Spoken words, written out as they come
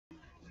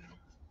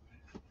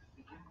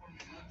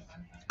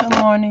Good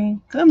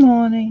morning. Good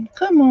morning.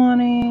 Good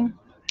morning.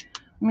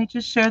 Let me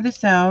just share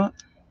this out.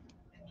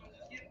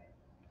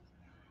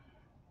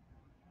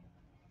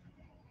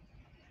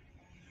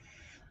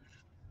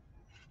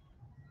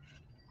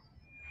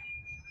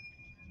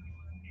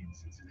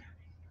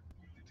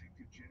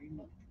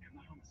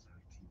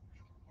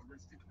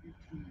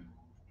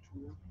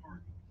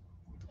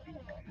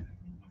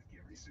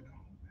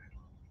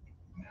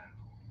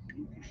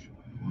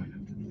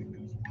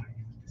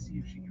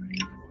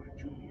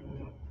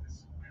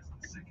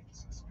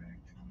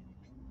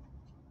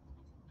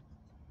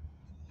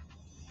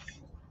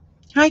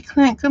 Hi,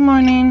 Clint. Good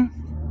morning.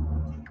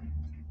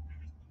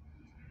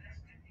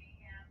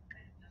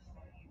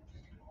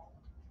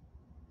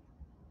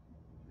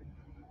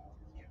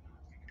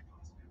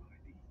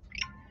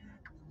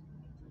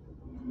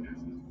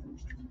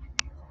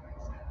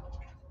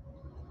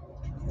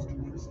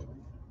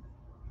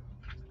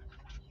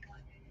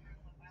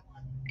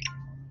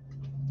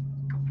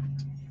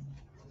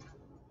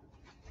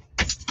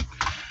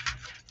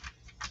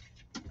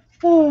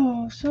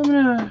 Oh, so I'm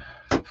going to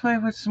play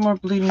with some more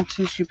bleeding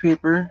tissue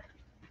paper.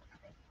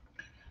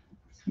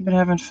 I've been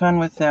having fun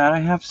with that. I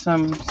have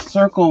some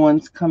circle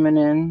ones coming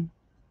in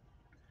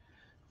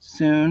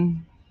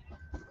soon.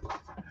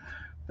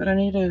 But I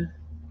need to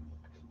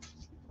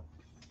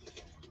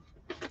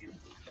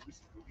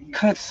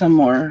cut some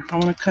more. I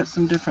want to cut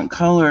some different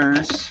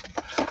colors.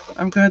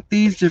 I've got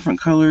these different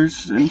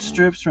colors in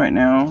strips right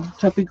now.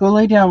 Tuppy, go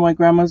lay down while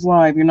Grandma's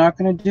live. You're not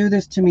going to do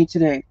this to me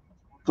today.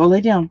 Go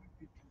lay down.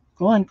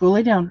 Go on, go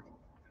lay down.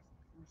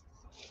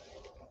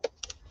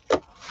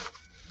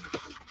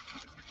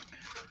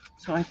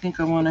 So I think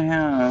I want to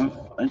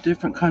have a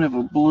different kind of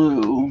a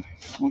blue.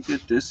 We'll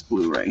get this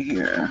blue right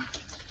here.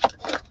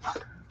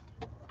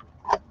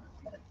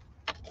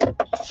 Do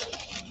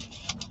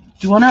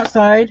you want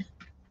outside?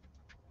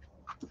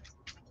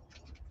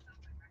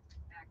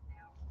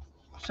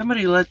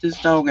 Somebody let this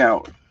dog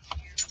out.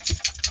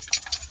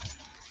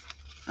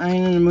 I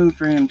ain't in the mood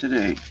for him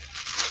today.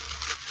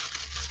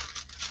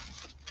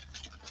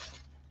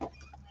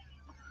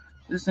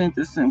 This ain't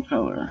the same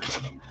color.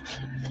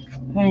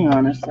 Hang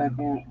on a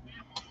second.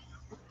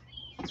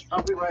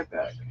 I'll be right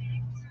back.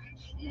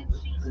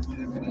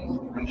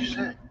 What'd you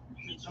say?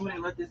 Somebody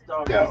let this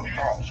dog out.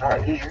 Oh,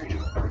 sorry, I didn't hear you.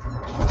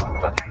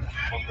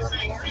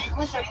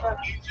 What's up,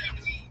 puppy?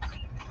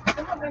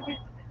 Come on, baby.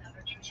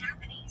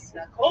 It's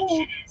not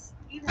cold.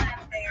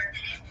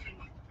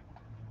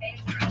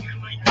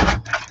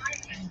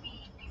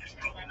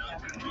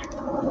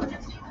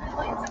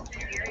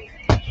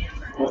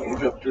 Well, you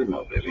jump through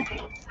now, baby.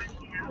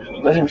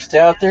 Let him stay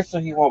out there so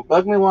he won't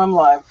bug me while I'm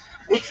live.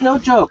 It's no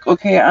joke,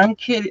 okay? I'm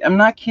kidding. I'm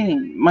not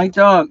kidding. My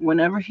dog,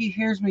 whenever he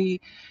hears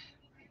me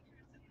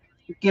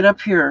get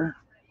up here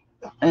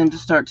and to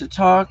start to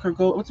talk or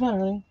go, what's the matter,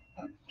 honey?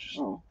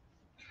 Oh.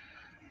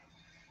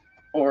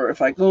 Or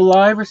if I go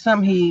live or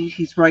something,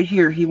 he's right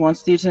here. He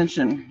wants the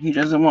attention. He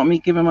doesn't want me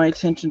giving my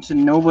attention to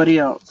nobody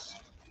else.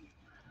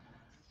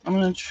 I'm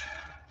gonna.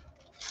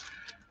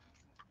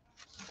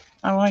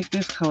 I like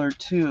this color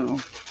too.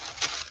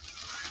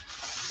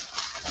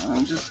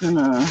 I'm just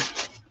gonna.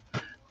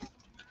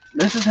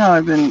 This is how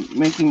I've been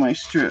making my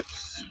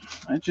strips.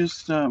 I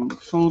just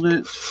fold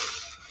it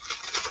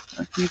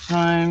a few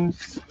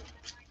times.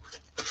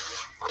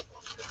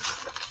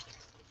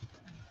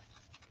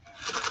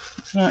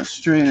 It's not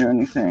straight or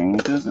anything.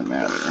 It doesn't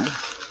matter.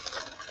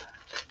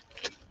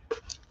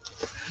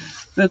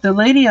 But the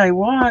lady I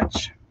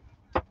watch.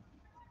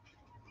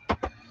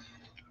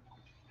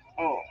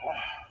 Oh,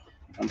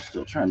 I'm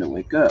still trying to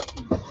wake up.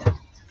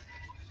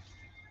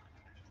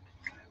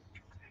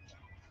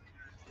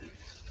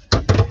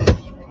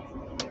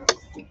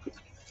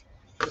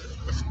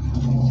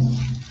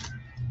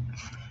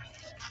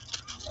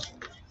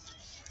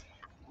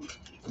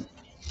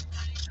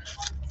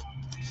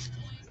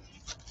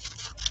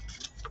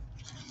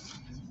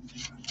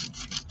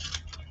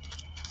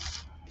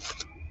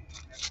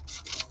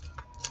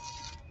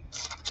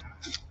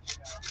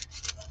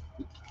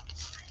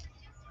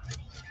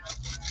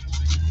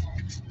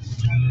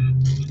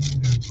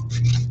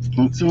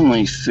 It's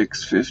only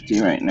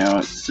 6:50 right now.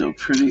 It's still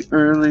pretty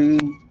early.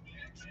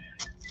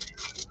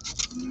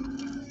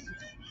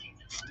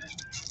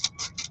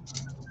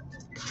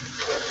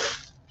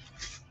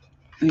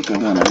 I think I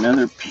want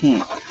another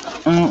pink.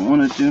 I don't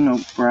want to do no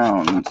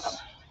browns.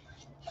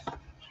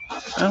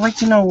 I'd like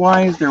to know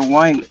why is there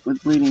white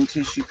with bleeding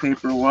tissue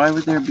paper? Why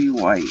would there be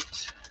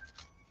white?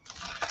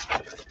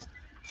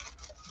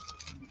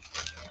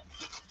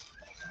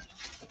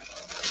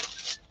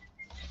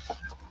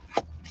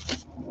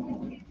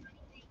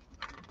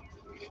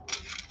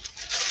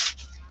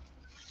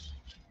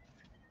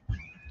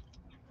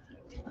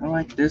 I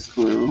like this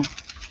blue.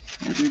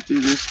 Maybe do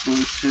this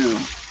blue too.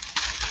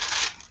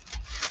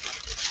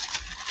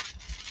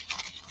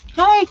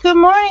 Hi, good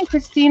morning,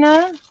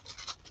 Christina.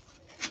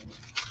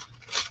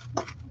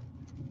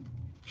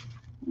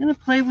 I'm going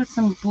to play with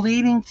some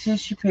bleeding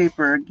tissue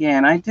paper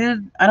again. I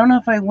don't know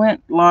if I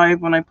went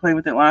live when I played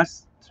with it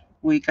last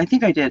week. I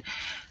think I did.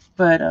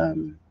 But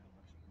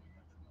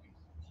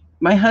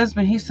my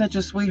husband, he's such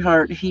a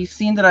sweetheart. He's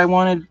seen that I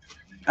wanted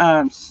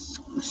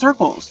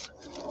circles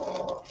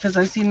because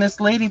I seen this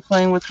lady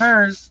playing with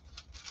hers,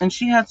 and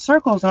she had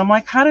circles, and I'm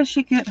like, how does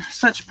she get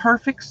such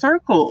perfect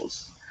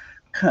circles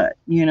cut,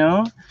 you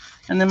know?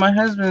 And then my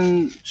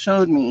husband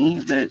showed me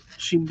that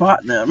she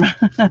bought them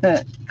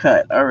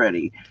cut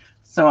already.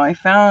 So I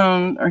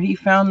found, or he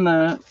found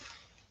the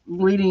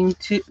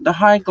the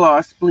high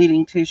gloss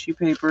bleeding tissue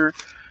paper,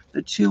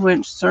 the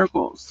 2-inch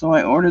circles. So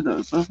I ordered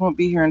those. Those won't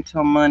be here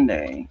until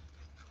Monday.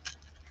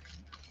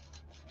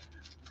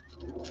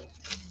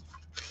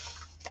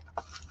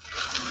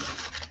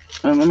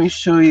 And let me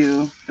show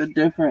you the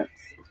difference.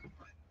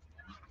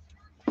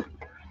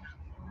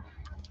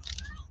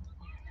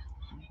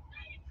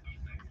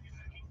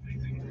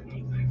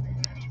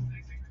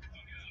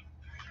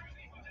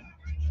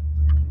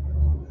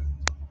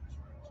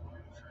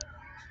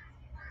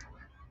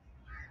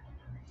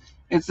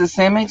 It's the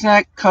same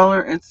exact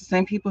color. It's the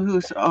same people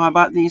who I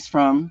bought these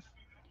from.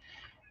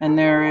 And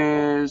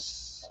there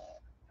is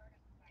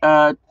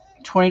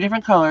 20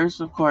 different colors,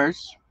 of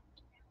course.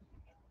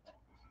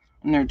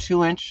 And they're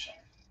 2-inch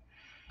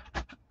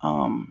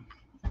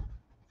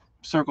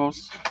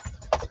circles.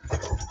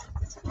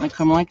 They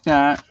come like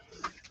that.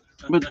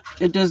 But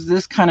it does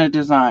this kind of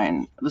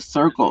design. The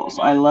circles.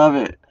 I love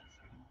it.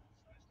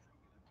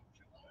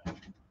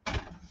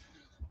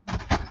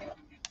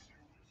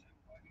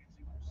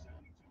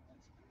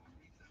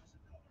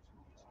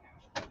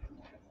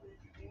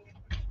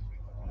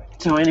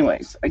 So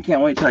anyways, I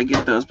can't wait till I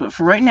get those. But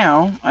for right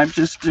now, I'm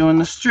just doing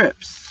the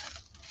strips.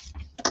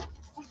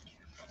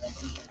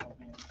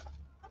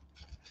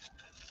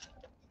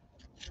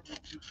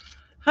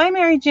 Hi,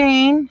 Mary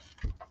Jane.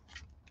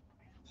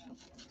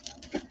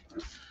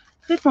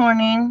 Good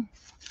morning.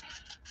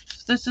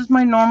 This is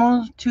my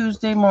normal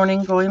Tuesday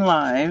morning going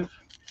live.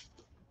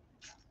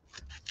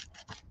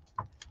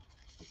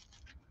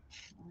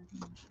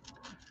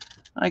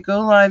 I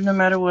go live no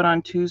matter what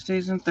on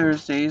Tuesdays and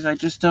Thursdays. I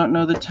just don't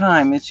know the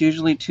time. It's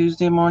usually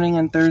Tuesday morning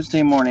and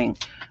Thursday morning.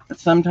 But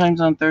sometimes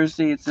on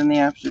Thursday it's in the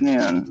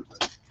afternoon.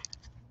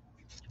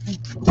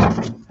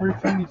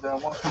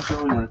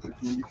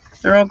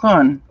 They're all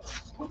gone.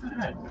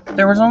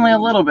 There was only a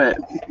little bit.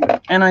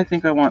 And I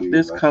think I want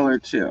this color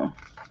too.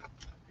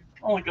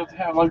 I only got to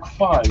have like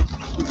 5.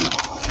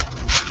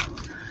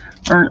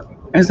 Or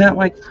is that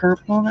like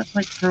purple? That's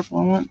like purple.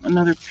 I want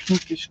another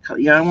pinkish color.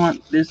 Yeah, I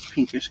want this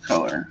pinkish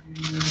color.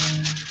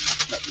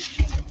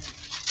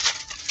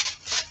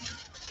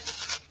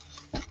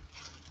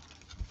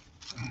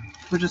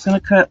 We're just going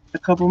to cut a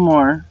couple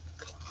more,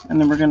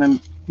 and then we're going to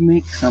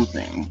make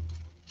something.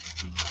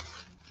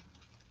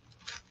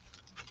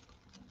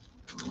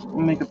 We'll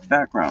make a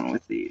background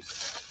with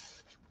these.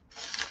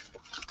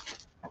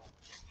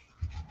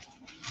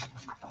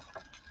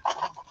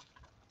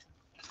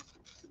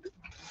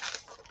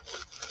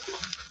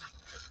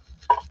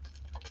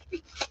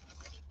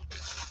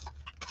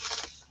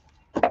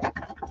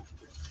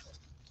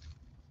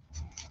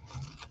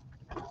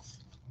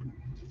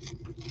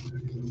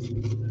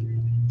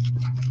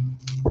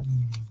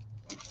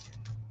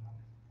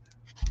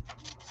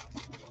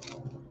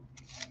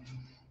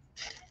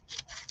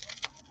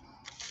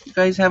 You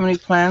guys have any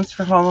plans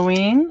for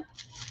Halloween?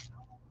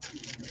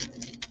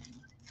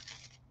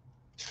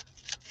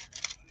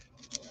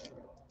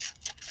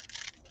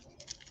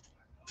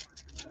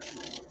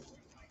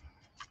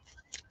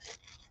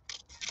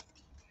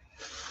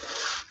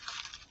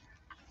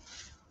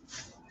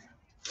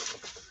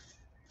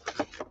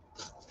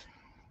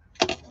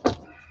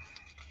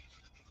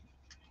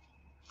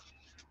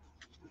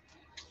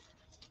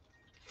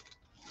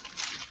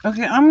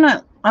 Okay,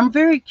 I'm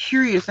very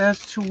curious as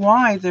to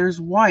why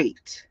there's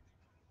white.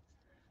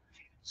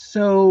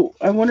 So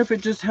I wonder if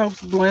it just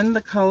helps blend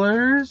the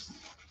colors.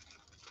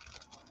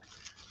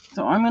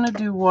 So I'm going to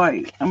do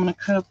white. I'm going to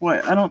cut up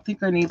white. I don't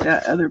think I need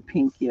that other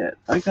pink yet.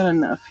 I got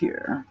enough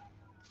here.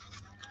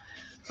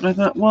 But I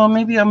thought, well,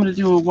 maybe I'm going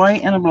to do a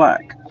white and a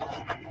black.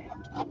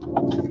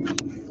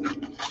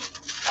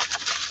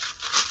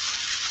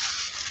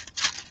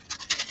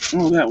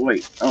 Oh, that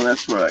white. Oh,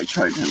 that's where I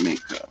tried to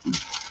make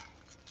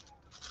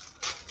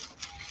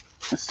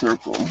a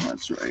circle.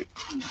 That's right.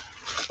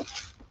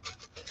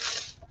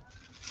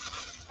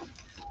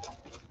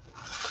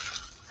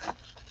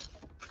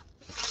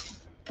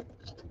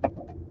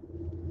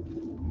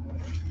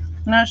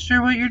 Not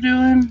sure what you're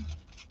doing?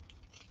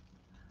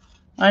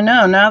 I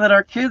know, now that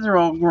our kids are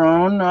all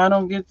grown, I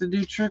don't get to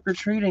do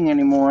trick-or-treating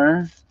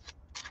anymore.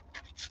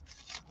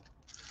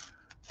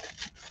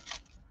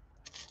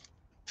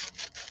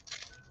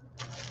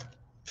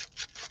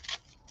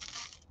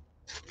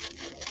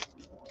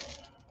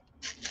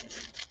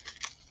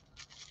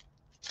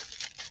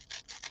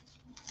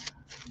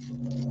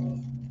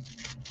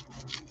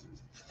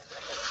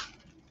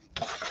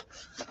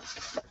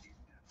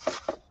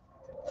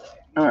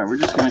 Alright, we're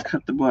just going to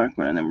cut the black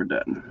one and then we're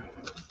done.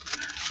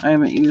 I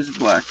haven't used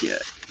black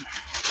yet.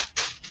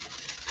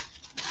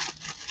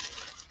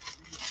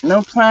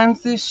 No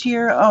plans this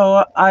year?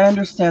 Oh, I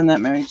understand that,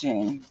 Mary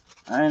Jane.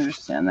 I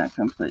understand that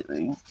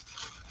completely.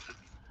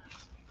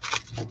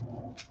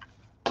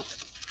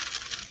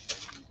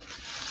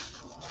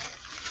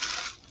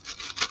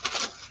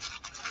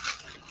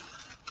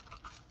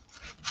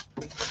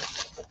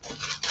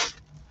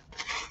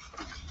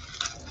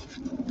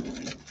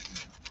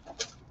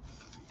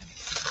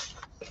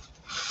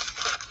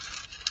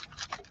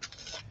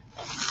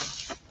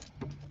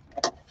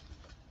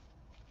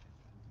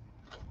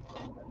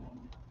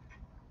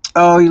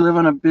 Oh, you live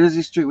on a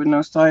busy street with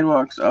no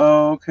sidewalks.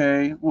 Oh,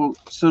 okay. Well,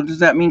 so does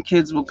that mean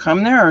kids will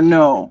come there or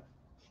no?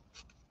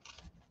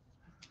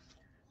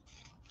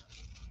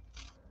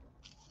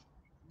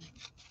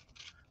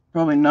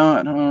 Probably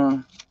not, huh?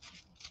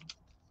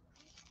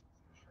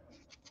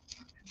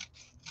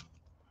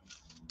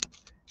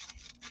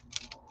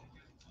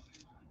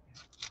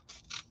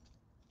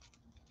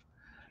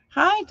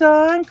 Hi,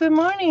 Dawn. Good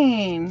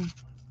morning.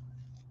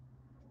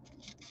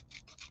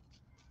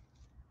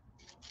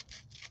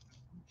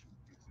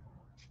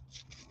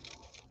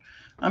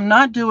 I'm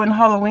not doing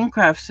Halloween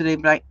crafts today,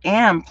 but I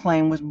am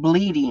playing with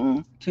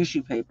bleeding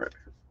tissue paper.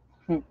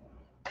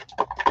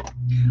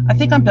 I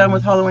think I'm done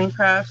with Halloween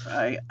crafts.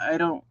 I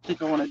don't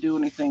think I want to do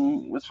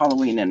anything with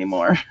Halloween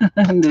anymore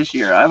this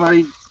year. I've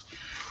already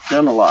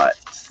done a lot,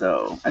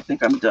 so I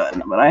think I'm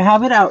done. But I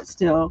have it out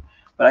still.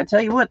 But I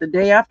tell you what, the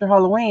day after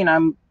Halloween,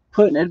 I'm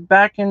putting it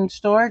back in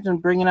storage and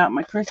bringing out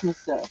my Christmas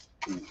stuff.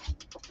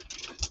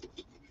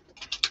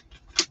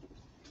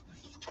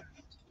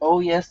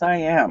 Oh, yes, I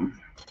am.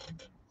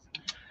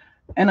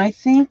 And I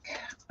think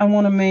I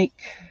want to make...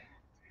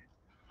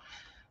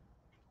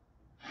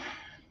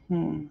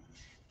 kind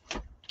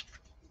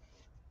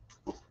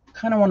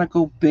of want to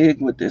go big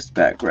with this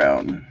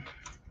background.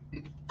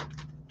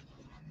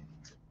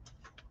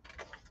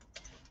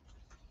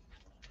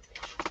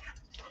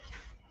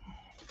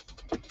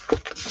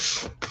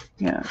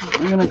 Yeah,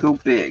 we're going to go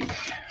big.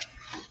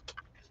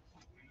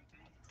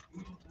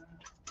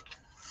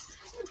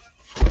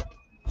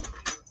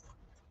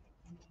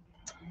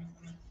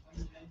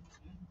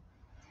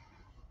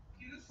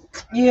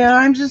 Yeah,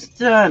 I'm just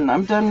done.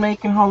 I'm done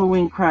making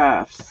Halloween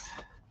crafts.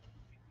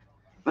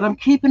 But I'm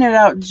keeping it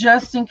out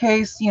just in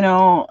case,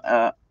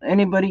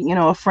 anybody,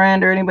 a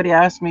friend or anybody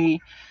asks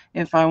me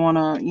if I want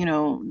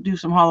to, do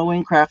some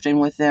Halloween crafting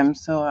with them.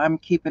 So I'm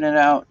keeping it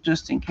out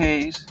just in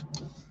case.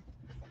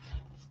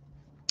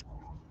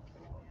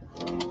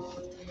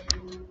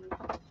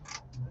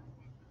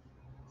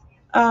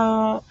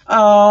 Oh,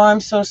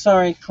 I'm so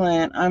sorry,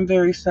 Clint. I'm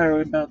very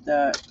sorry about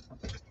that.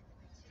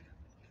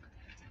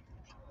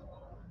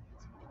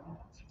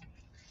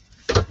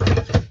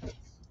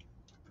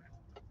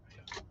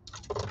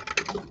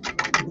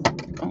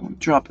 Oh, I'm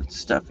dropping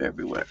stuff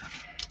everywhere.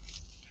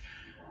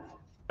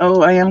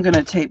 Oh, I am going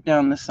to tape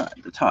down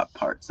the top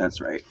parts.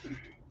 That's right.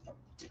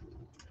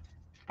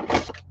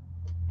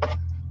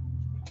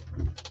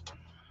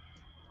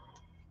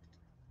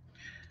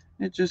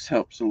 It just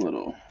helps a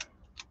little.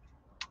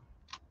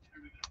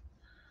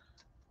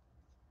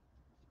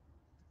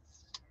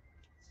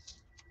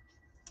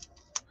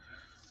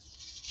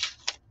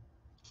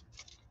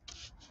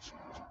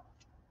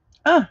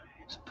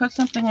 Put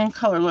something in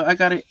color. Look, I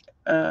got it.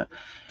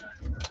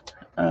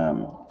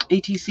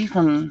 ATC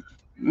from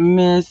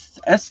Miss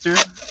Esther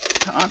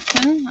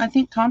Thompson. I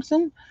think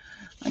Thompson.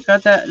 I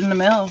got that in the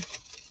mail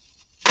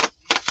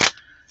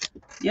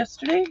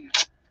yesterday.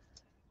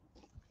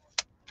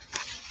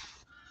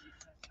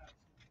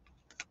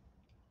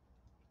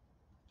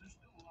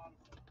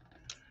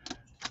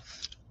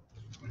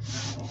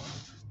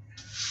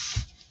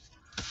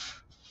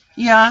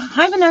 Yeah.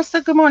 Hi,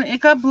 Vanessa. Good morning.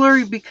 It got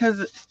blurry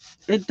because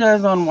it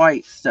does on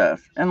white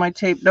stuff, and my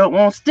tape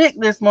won't stick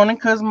this morning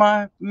because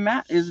my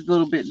mat is a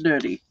little bit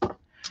dirty.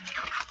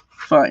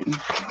 Fine,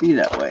 be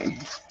that way.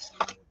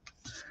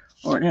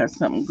 Or it has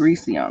something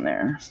greasy on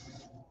there.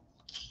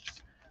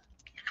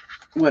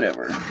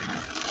 Whatever.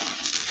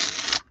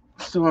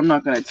 So I'm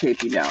not going to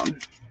tape you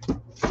down.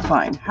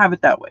 Fine, have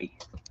it that way.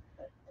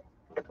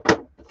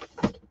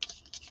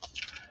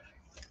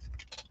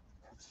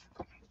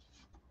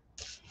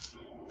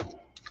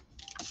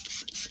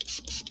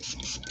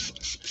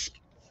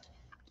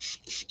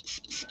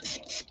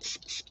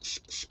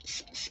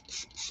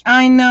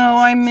 I know,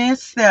 I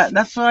miss that.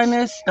 That's what I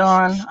miss,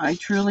 Dawn. I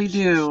truly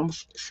do.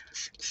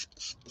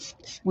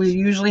 We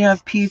usually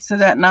have pizza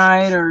that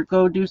night or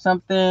go do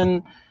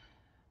something.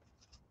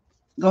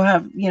 Go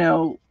have,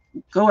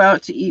 go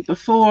out to eat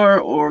before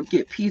or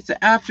get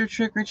pizza after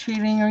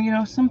trick-or-treating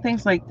or, some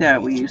things like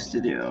that we used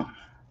to do.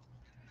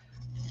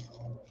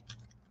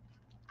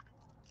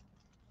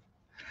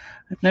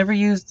 I've never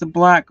used the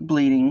black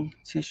bleeding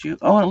tissue.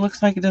 Oh, it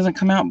looks like it doesn't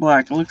come out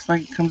black. It looks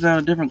like it comes out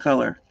a different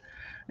color.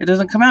 It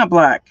doesn't come out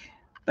black.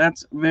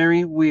 That's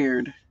very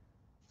weird.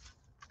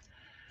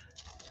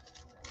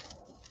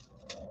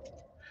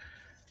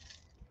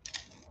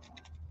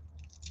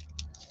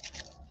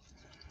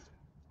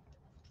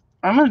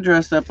 I'm going to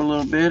dress up a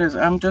little bit.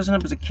 I'm dressing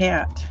up as a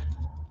cat.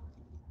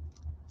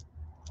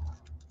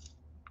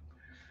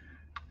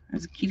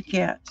 As a kitty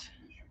cat.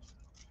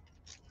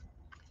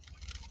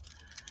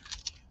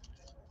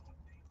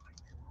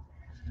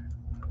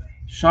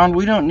 Sean,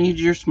 we don't need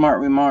your smart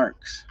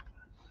remarks.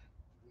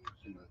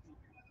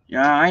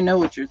 Yeah, I know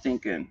what you're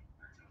thinking.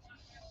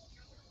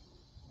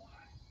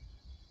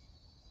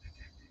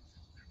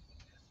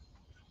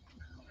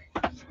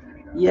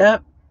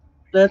 Yep,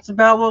 that's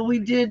about what we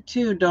did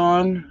too,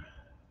 Dawn.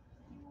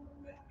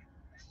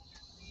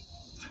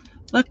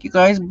 Look, you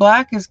guys,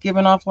 black is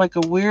giving off like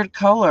a weird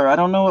color. I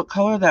don't know what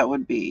color that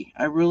would be.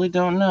 I really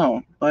don't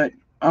know. But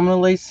I'm going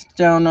to lay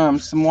down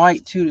some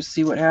white too to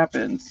see what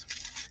happens.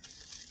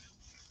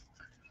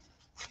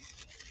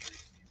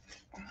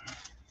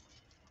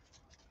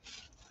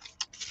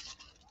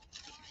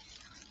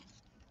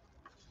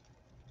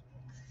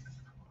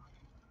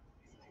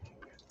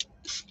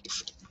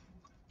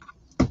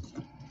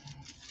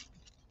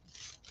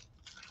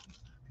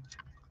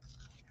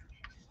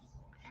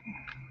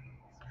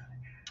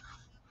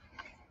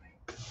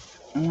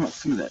 I want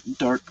some of that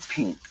dark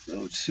pink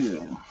though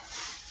too.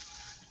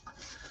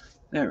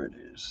 There it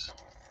is.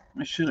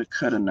 I should have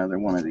cut another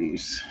one of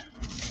these,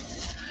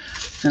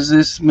 because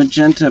this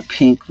magenta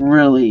pink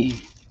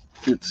really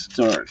gets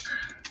dark.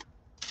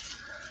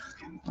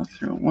 I'll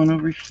throw one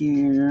over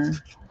here.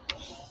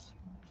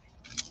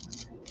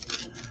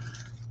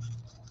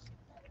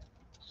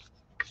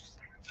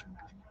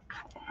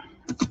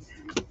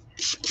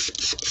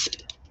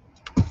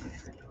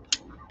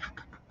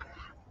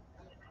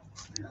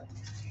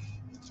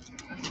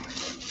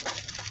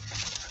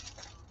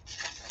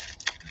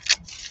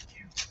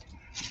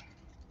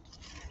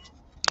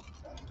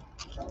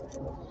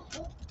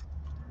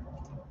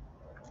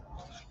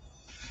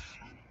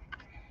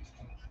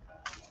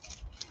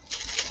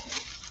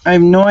 I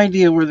have no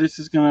idea where this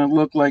is going to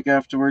look like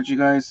afterwards, you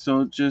guys,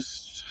 so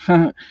just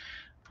kind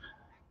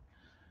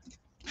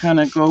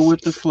of go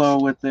with the flow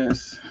with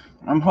this.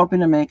 I'm hoping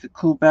to make a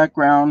cool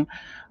background,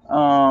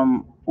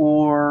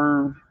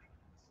 or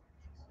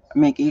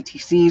make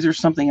ATCs or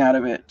something out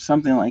of it,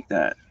 something like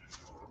that.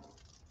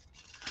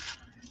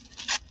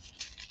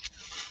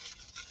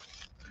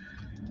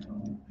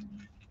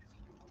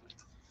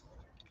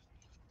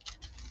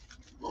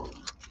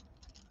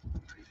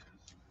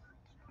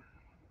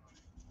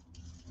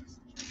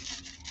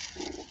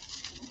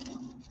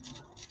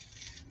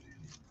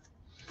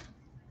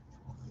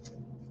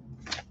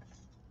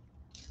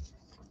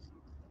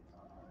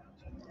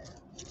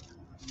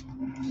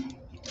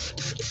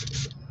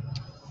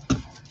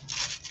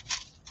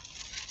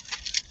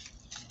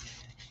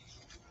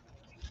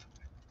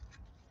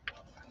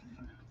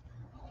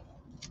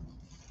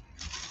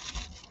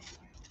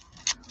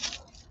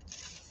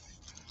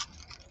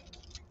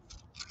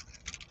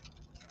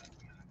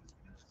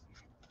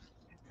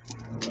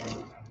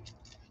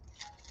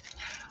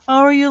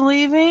 Oh, are you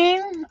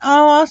leaving?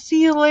 Oh, I'll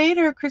see you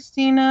later,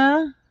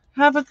 Christina.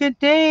 Have a good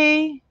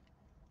day.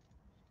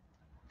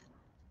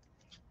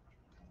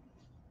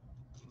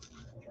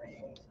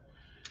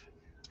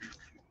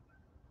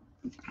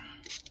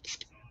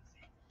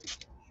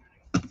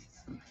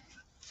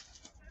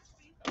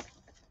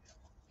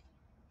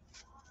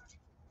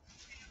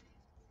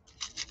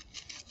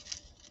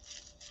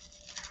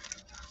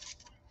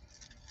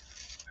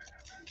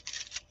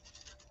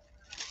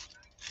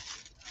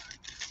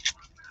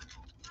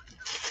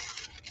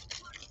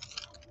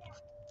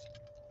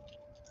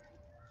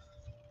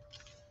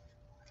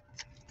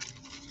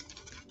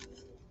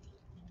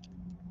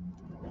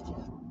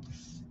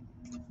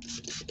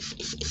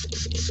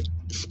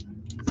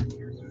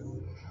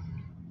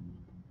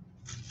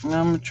 Now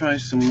I'm going to try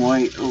some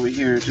white over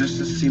here just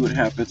to see what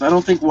happens. I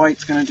don't think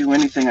white's going to do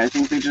anything. I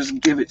think they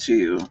just give it to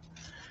you.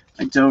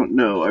 I don't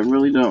know. I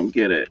really don't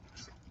get it.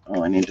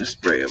 Oh, I need to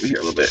spray over here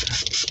a little bit.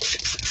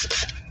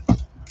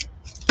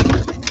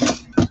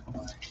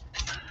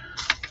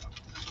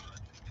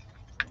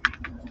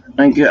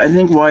 I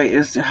think white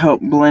is to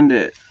help blend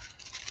it.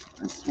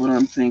 That's what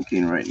I'm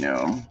thinking right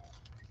now.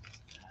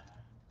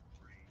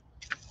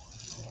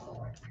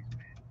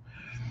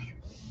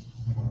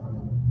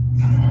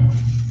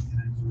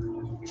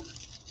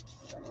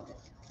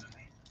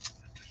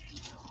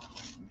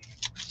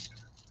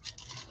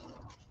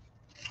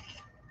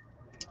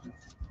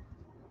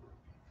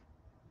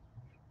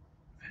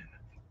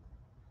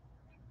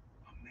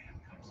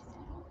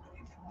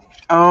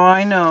 Oh,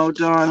 I know,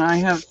 Dawn. I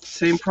have the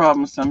same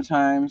problem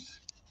sometimes.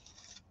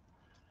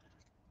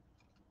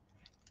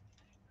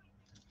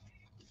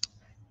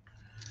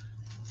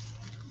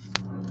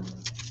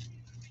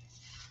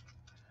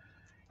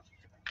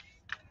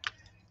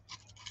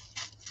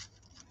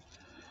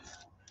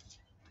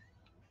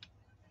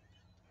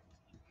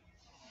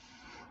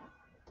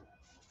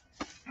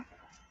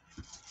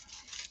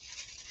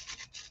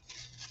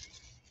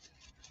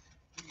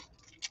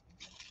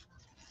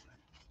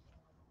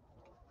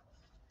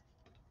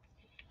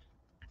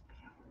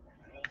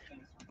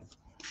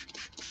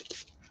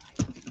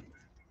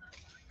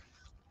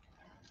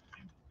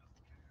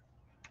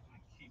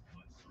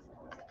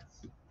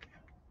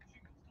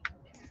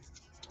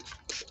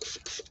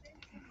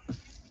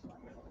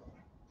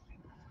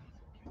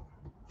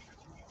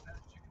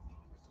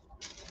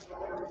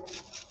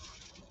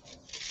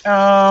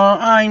 Oh,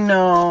 I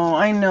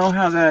know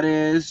how that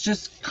is.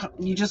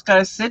 You just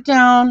gotta sit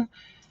down,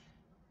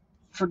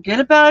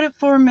 forget about it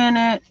for a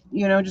minute,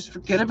 just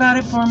forget about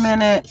it for a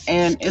minute,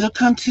 and it'll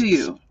come to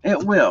you. It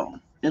will.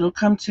 It'll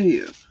come to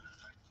you.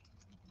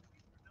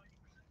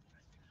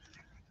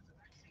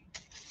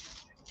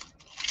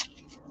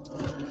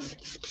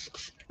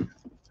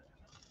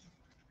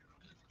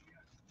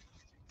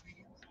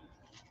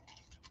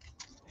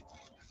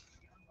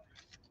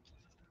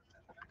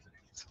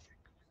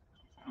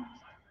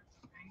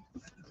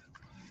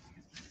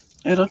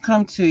 It'll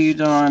come to you,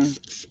 Dawn.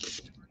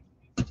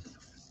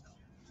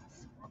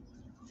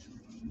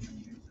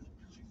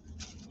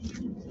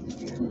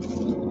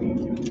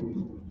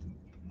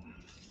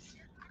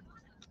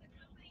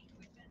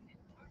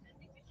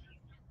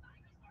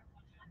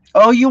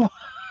 Oh, you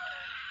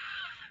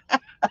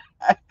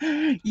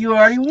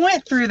already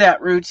went through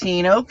that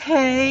routine.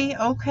 Okay,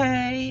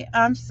 okay.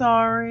 I'm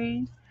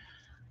sorry.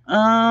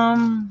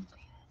 Um,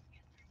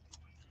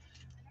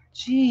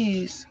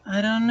 Geez,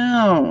 I don't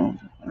know.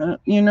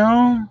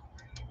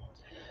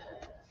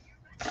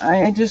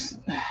 I just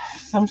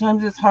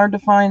sometimes it's hard to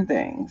find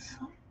things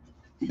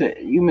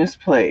that you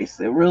misplace.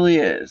 It really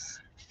is.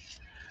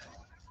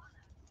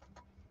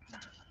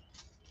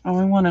 Oh,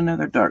 I want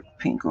another dark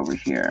pink over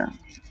here.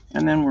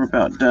 And then we're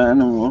about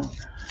done and we'll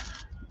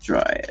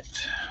dry it.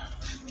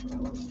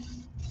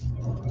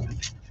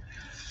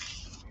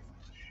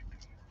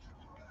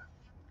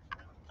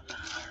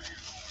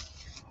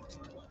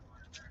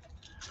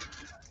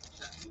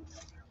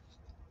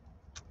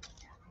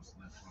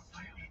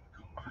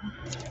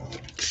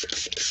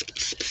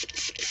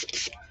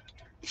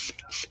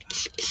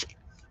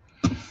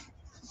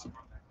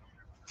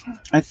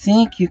 I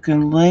think you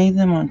can lay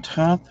them on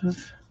top of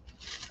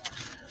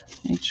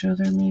each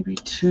other, maybe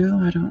too.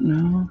 I don't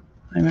know.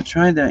 I haven't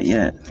tried that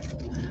yet.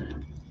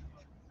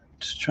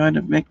 Just try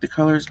to make the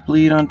colors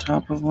bleed on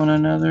top of one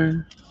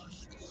another.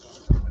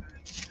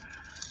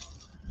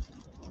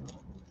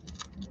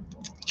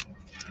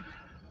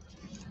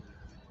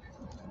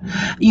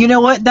 You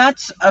know what?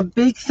 That's a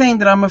big thing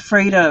that I'm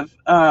afraid of.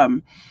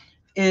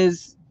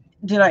 Is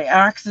did I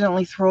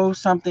accidentally throw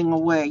something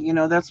away?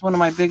 That's one of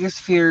my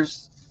biggest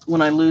fears when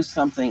I lose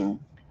something.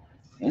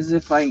 Is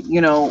if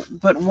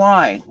but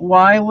why?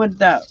 Why would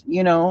that?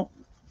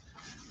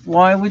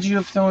 Why would you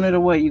have thrown it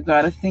away? You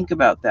got to think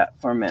about that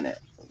for a minute.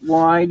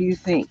 Why do you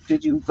think?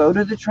 Did you go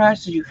to the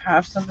trash? Did you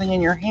have something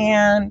in your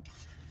hand?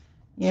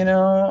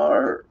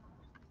 Or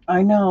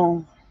I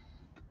know.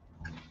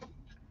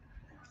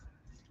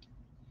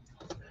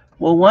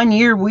 Well, one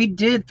year we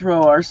did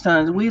throw our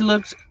sons. We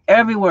looked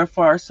everywhere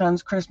for our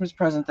son's Christmas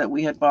present that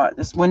we had bought,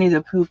 this Winnie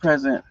the Pooh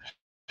present.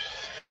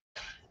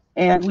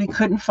 And we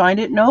couldn't find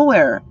it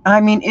nowhere. I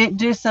mean, it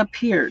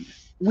disappeared.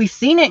 We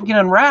seen it get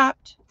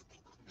unwrapped,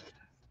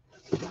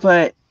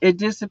 but it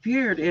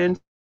disappeared. And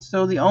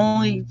so the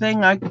only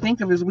thing I could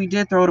think of is we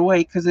did throw it away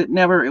because it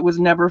was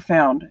never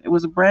found. It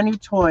was a brand new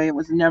toy. It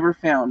was never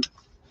found.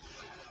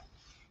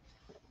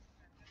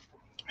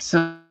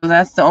 So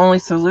that's the only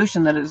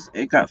solution, that is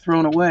it got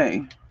thrown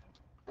away.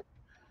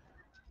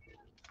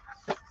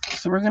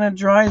 So we're gonna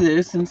dry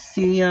this and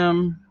see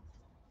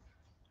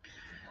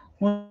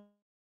what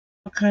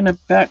kind of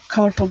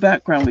colorful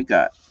background we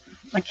got.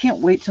 I can't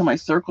wait till my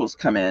circles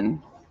come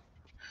in.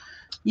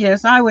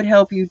 Yes, I would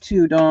help you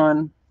too,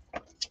 Dawn.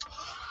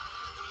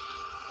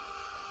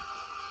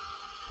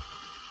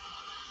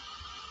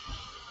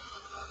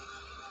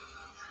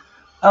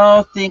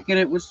 Oh, thinking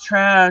it was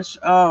trash.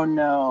 Oh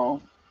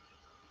no.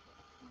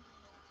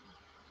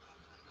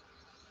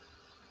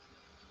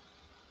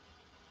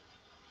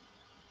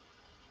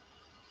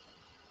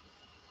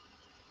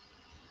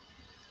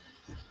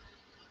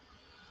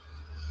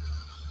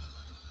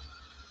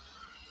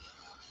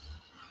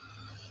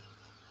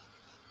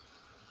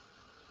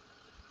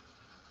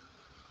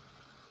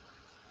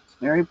 It's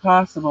very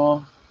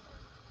possible.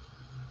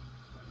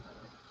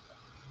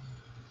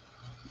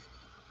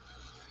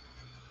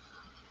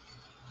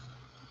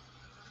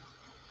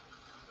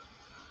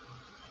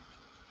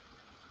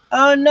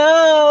 Oh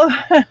no.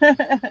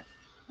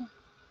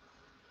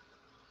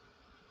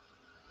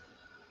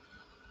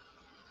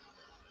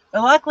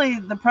 Luckily,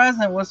 the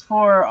present was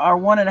for our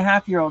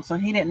 1.5-year-old, so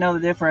he didn't know the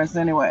difference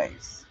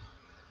anyways.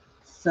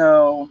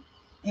 So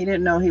he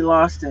didn't know he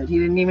lost it. He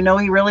didn't even know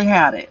he really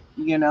had it.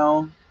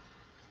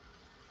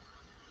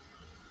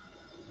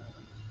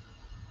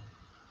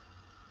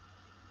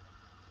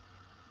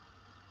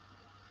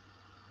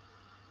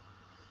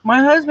 My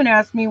husband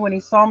asked me when he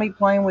saw me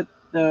playing with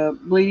the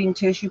bleeding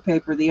tissue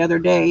paper the other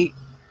day.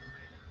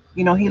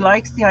 He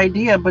likes the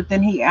idea, but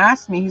then he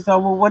asked me, he's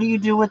all, well, what do you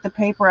do with the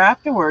paper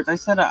afterwards? I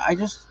said, I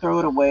just throw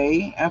it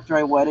away after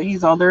I wet it.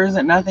 He's all, there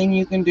isn't nothing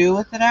you can do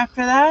with it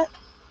after that?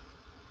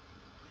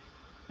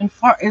 And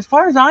as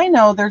far as I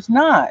know, there's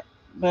not.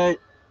 But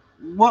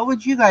what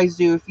would you guys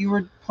do if you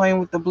were playing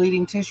with the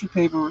bleeding tissue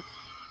paper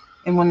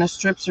and when the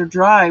strips are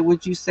dry?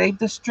 Would you save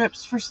the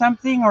strips for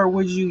something, or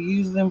would you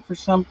use them for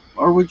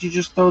or would you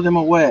just throw them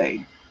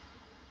away?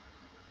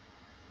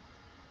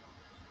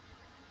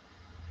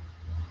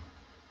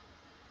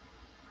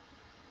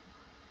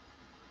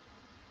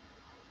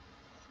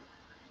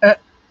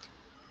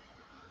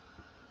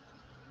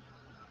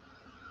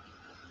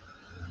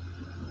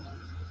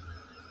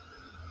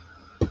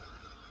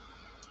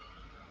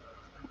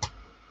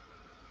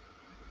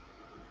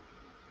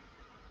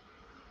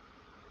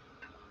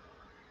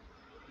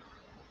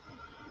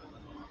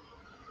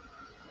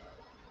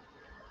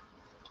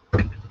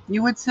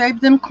 You would save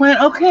them,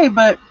 Clint? Okay,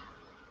 but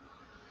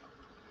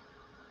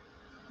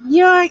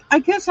yeah, I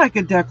guess I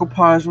could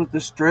decoupage with the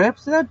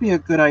strips. That'd be a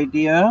good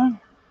idea.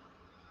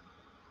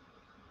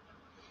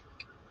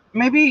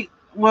 Maybe,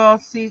 well,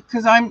 see,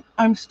 because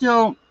I'm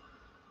still,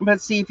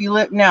 but see, if you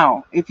lived in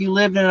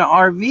an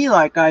RV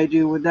like I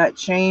do, would that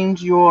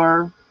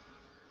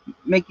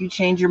make you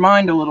change your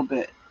mind a little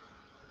bit?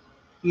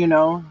 You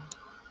know,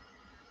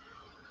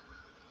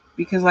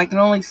 because I can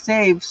only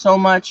save so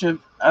much of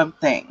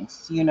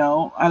things. You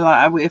know,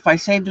 if I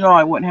saved it all,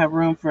 I wouldn't have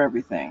room for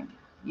everything.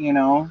 You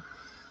know.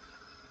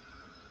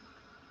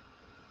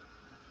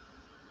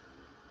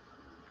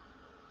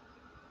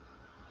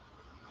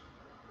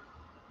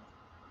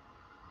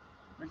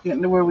 We're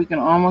getting to where we can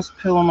almost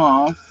peel them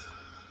off.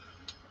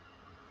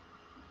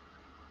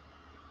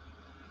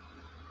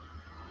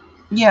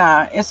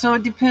 Yeah, so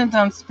it depends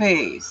on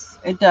space.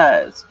 It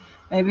does.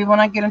 Maybe when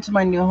I get into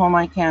my new home,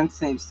 I can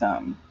save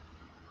some.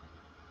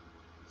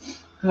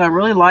 Because I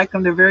really like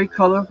them. They're very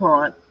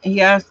colorful.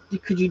 He asked,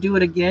 could you do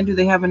it again? Do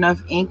they have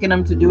enough ink in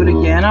them to do it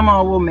again? I'm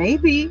all, well,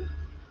 maybe.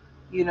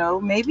 You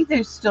know, maybe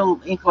there's still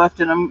ink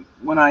left in them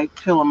when I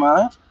peel them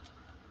up.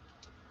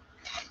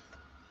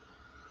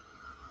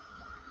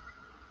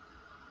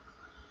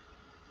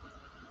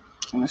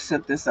 I'm going to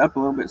set this up a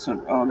little bit.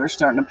 So, oh, they're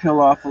starting to peel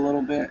off a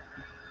little bit.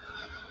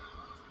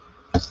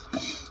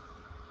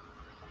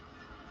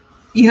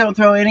 You don't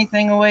throw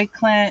anything away,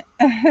 Clint?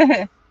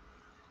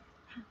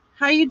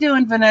 How you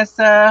doing,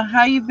 Vanessa?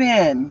 How you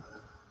been?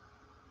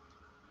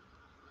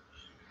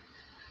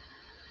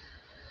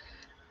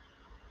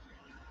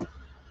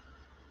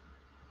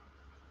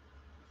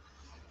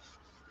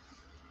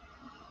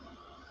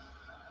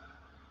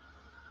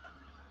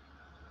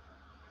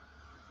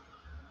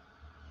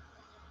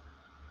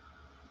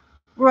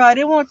 Right,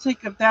 it won't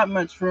take up that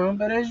much room,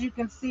 but as you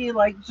can see,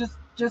 like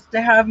just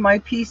to have my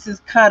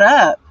pieces cut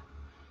up,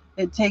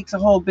 it takes a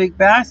whole big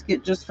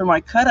basket just for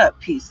my cut up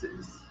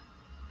pieces.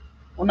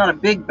 Well, not a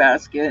big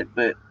basket,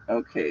 but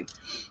okay.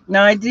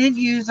 Now I did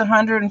use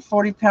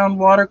 140-pound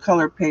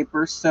watercolor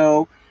paper,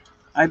 so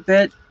I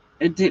bet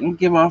it didn't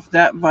give off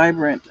that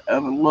vibrant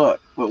of a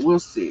look, but we'll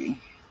see.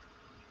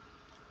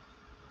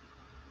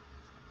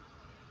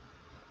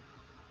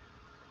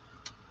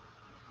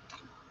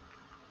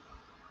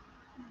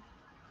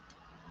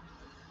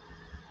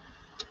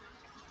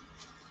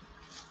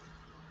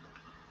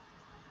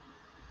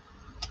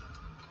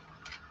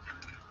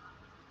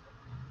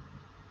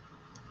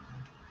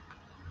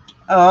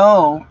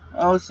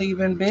 Oh, so you've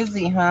been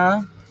busy,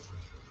 huh?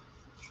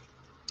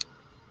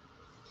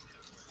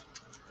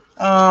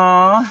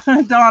 Oh,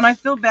 Dawn, I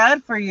feel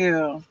bad for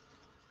you.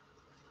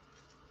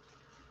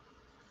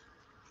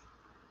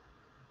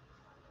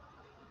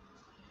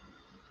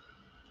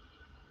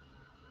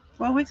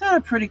 Well, we got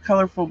a pretty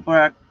colorful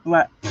black.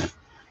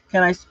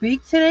 Can I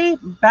speak today?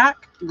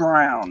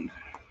 Background.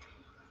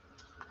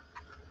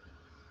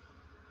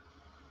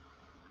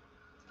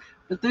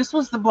 But this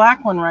was the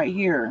black one right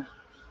here.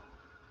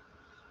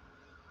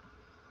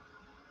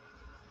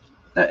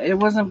 It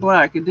wasn't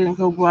black. It didn't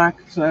go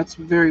black, so that's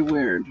very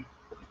weird.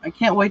 I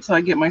can't wait till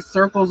I get my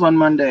circles on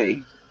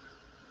Monday.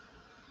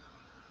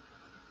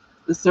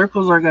 The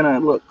circles are going to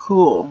look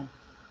cool.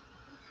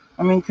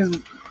 I mean, because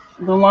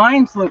the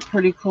lines look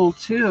pretty cool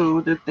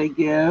too that they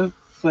give,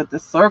 but the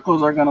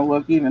circles are going to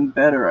look even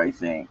better, I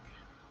think.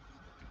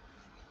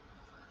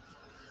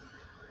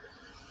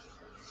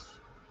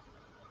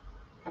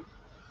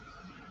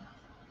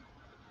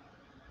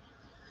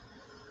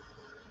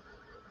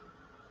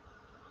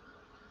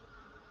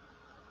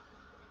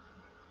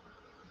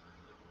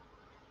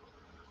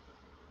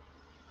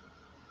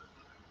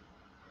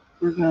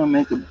 We're going to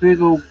make a big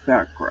old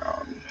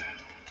background.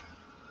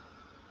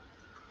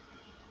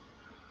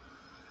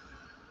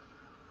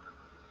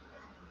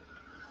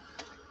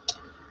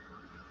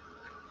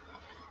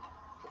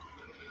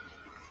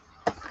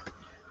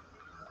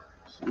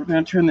 So we're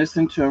going to turn this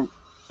into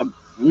a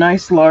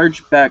nice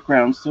large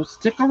background. So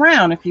stick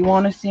around if you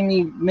want to see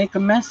me make a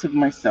mess of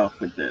myself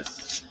with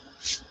this.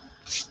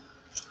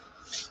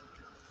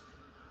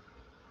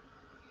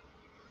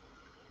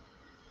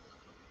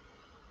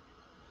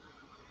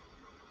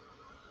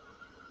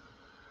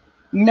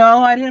 No,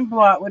 I didn't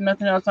blot with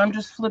nothing else. I'm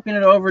just flipping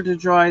it over to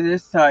dry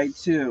this side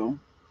too.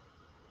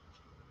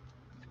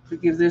 To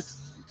give this,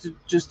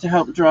 just to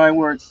help dry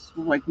where it's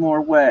like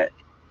more wet.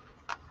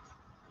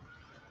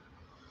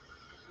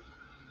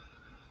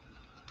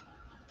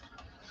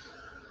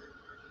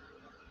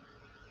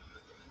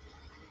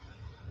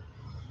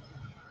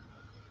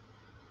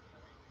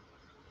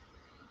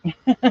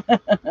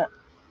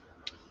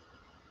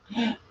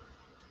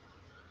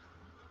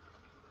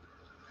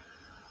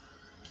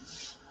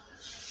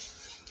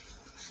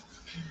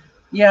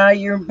 Yeah,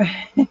 you're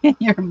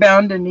you're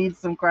bound to need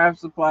some craft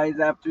supplies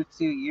after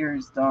 2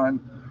 years, Dawn.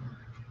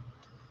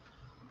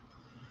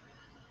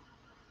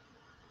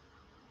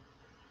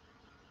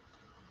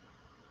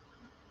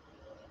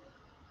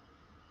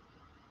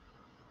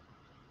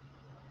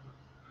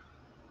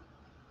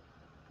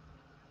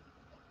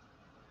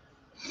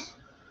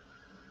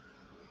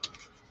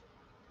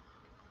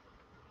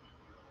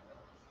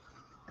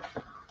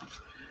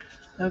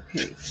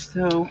 Okay,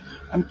 so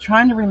I'm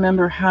trying to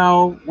remember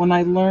how, when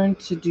I learned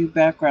to do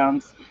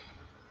backgrounds,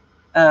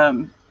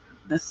 the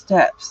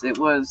steps, it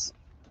was,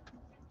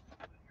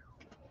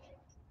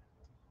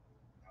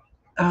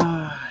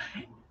 I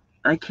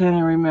can't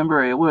even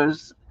remember. It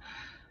was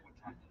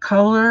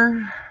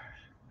color,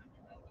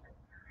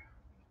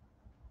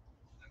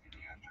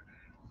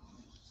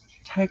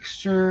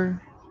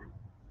 texture,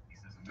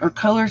 or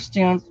color,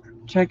 stamp,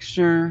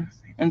 texture,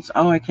 and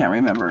oh, I can't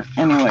remember.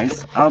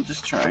 Anyways, I'll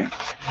just try.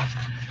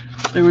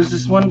 There was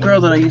this one girl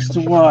that I used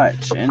to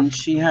watch, and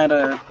she had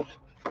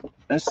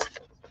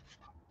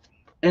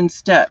in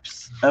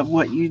steps of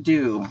what you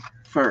do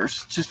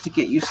first, just to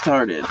get you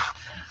started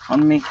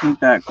on making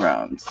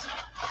backgrounds.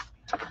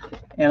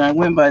 And I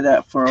went by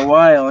that for a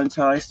while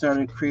until I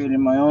started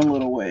creating my own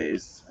little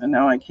ways. And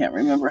now I can't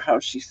remember how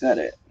she said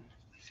it.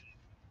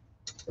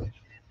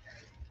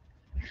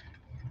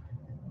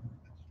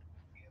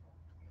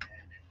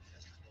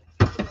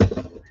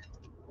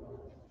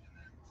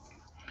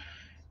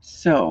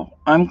 So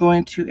I'm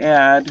going to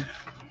add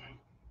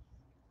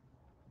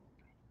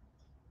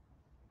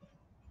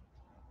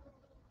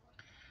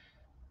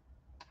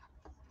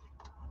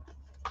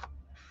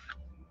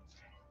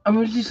I'm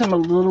going to do something a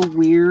little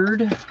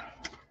weird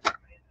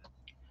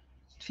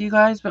to you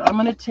guys, but I'm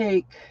going to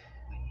take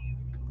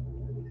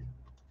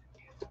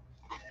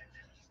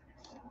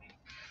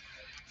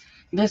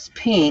this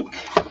pink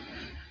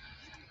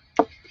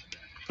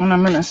and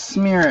I'm going to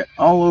smear it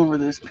all over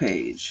this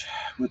page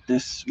with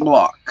this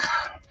block.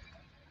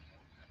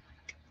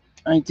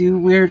 I do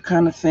weird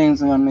kind of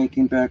things when I'm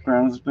making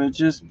backgrounds, but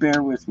just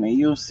bear with me.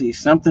 You'll see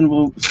something.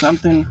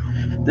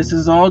 This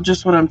is all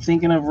just what I'm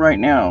thinking of right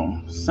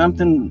now.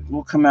 Something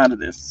will come out of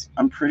this,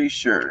 I'm pretty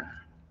sure.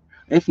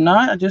 If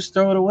not, I just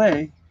throw it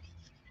away.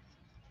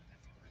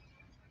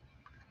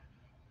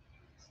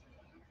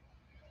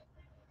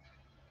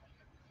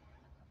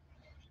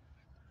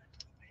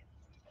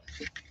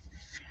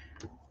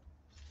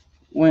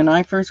 When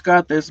I first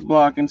got this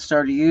block and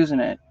started using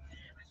it,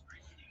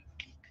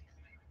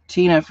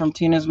 Tina from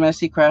Tina's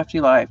Messy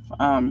Crafty Life,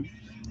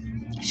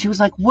 she was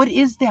like, "What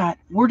is that?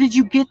 Where did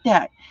you get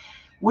that?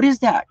 What is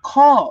that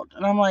called?"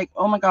 And I'm like,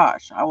 "Oh my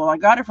gosh, well, I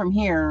got it from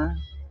here,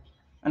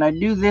 and I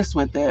do this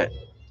with it,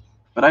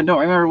 but I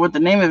don't remember what the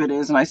name of it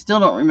is, and I still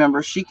don't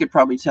remember." She could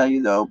probably tell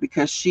you though,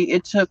 because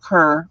it took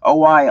her a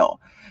while,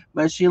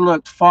 but she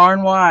looked far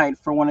and wide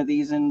for one of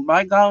these, and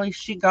by golly,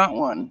 she got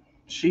one.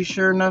 She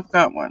sure enough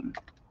got one.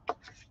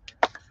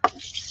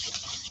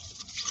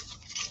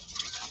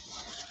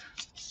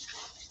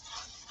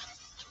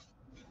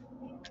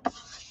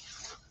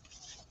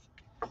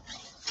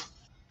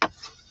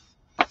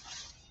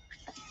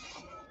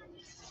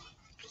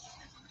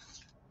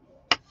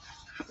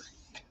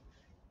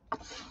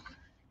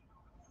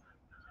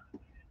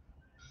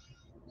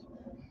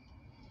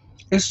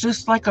 It's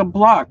just like a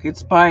block.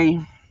 It's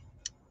by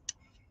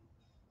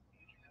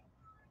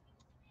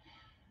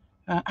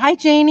hi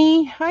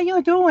Janie, how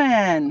you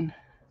doing?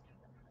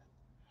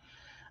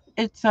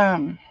 It's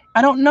I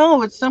don't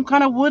know. It's some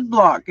kind of wood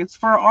block. It's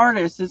for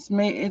artists. It's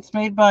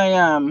made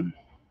by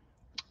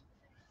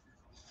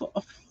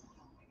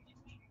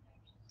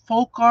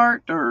folk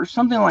art or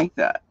something like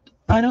that.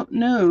 I don't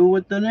know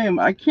what the name.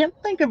 I can't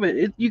think of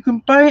it. You can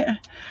buy it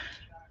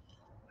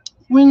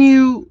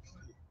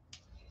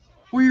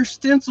where your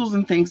stencils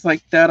and things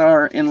like that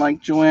are in,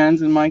 like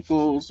Joann's and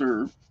Michael's,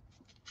 or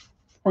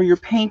your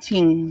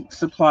painting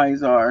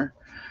supplies are.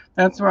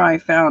 That's where I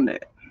found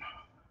it.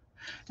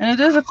 And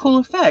it is a cool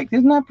effect.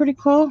 Isn't that pretty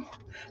cool?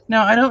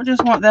 Now, I don't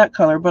just want that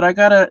color, but I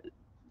gotta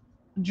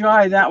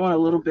dry that one a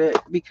little bit,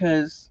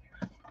 because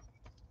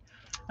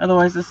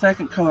otherwise the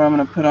second color I'm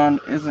going to put on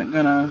isn't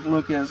going to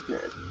look as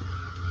good.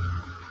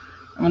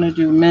 I'm going to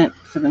do mint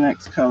for the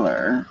next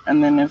color,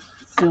 and then if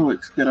it still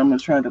looks good, I'm going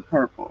to try the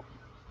purple.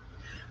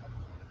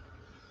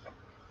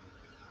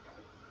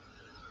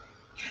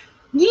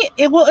 Yeah,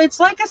 it's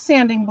like a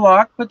sanding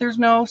block, but there's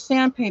no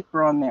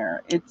sandpaper on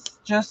there. It's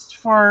just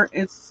for,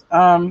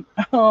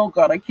 oh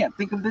God, I can't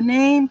think of the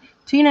name.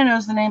 Tina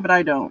knows the name, but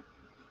I don't.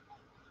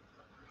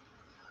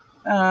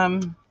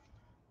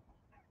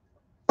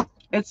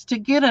 It's to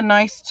get a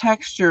nice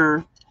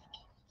texture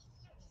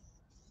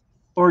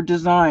or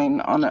design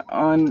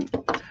on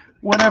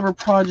whatever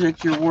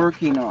project you're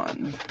working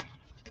on.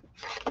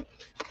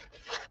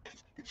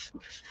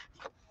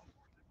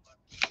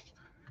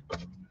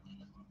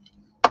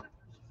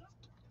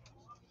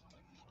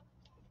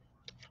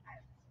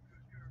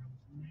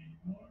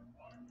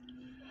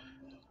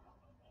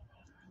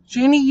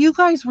 Jenny, you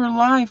guys were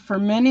live for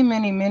many,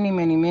 many, many,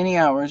 many, many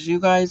hours. You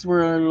guys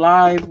were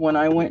live when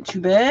I went to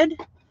bed.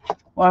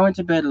 Well, I went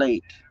to bed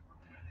late.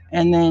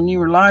 And then you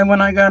were live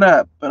when I got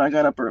up, but I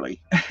got up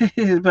early.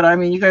 But I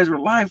mean, you guys were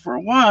live for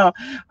a while.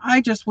 I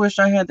just wish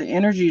I had the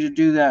energy to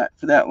do that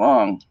for that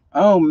long.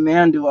 Oh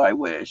man, do I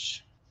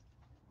wish.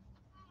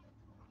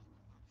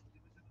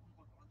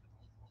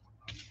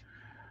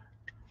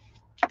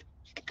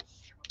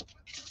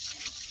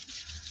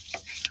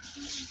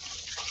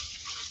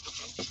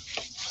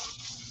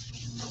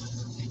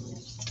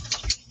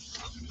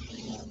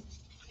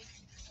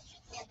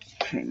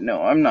 Okay,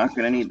 no, I'm not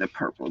going to need the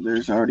purple.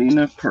 There's already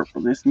enough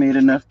purple. This made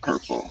enough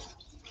purple.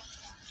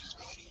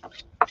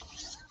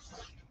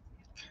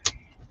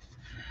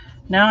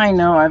 Now I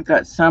know I've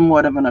got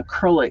somewhat of an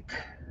acrylic.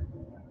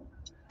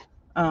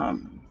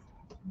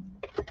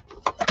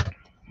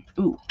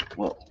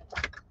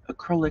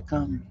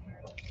 Acrylic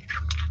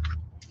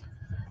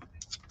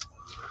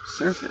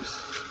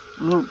surface.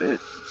 A little bit.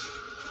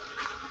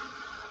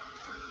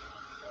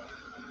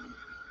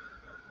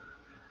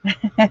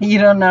 You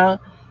don't know?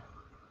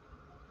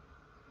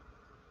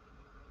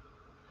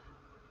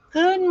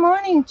 Good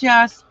morning,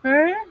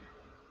 Jasper.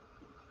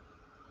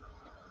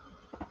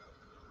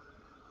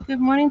 Good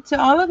morning to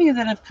all of you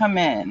that have come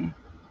in.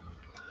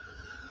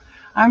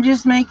 I'm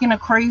just making a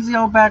crazy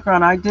old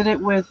background. I did it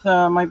with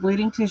my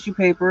bleeding tissue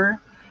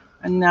paper,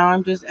 and now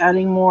I'm just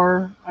adding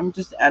more. I'm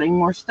just adding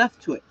more stuff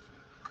to it.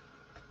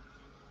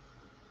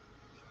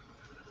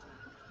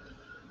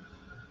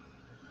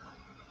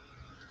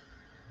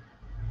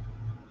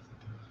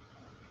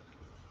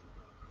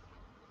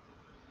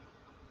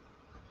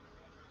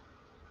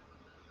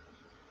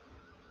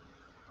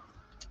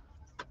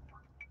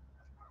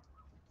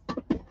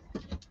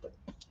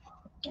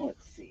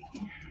 Let's see.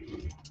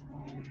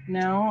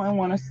 Now I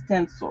want a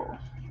stencil.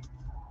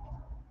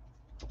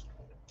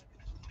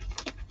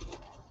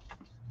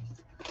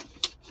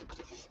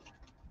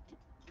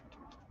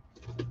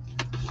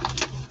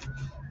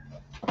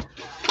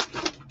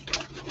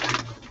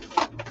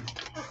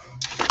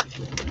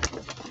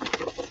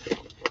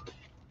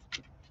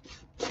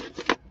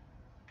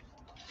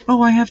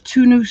 Oh, I have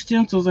 2 new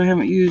stencils I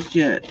haven't used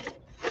yet.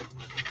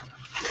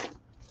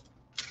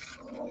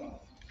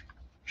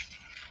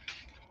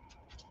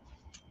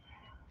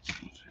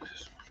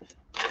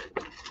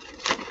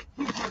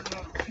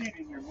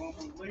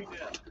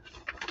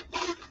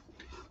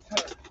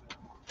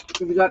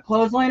 Have you got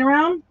clothes laying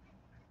around?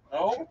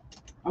 No.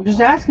 I'm just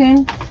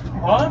asking.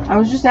 What? I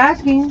was just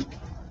asking.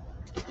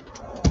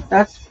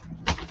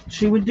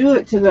 She would do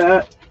it to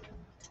that.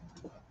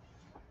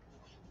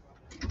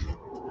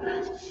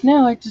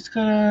 Now I just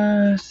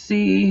gotta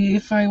see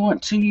if I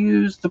want to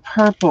use the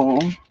purple.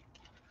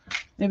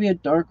 Maybe a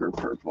darker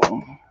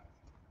purple.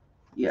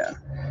 Yeah.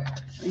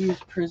 I use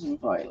Prism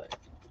Violet.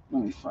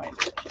 Let me find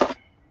it.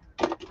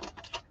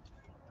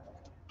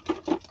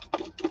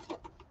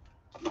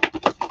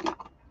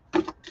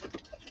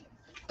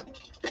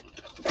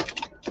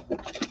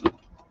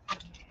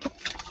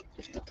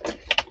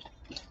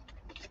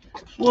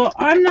 Well,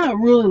 I'm not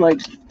really like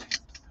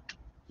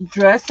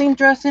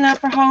dressing up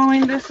for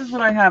Halloween. This is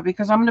what I have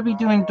because I'm going to be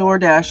doing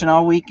DoorDash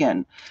all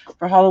weekend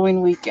for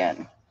Halloween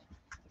weekend.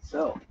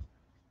 So,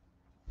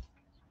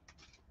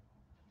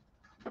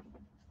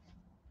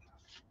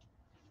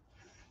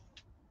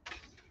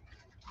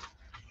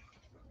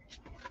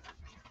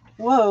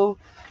 whoa,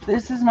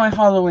 this is my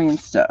Halloween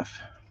stuff.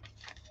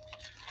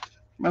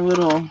 My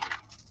little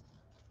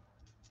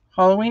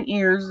Halloween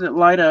ears that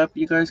light up.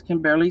 You guys can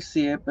barely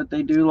see it, but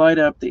they do light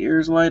up. The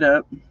ears light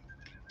up.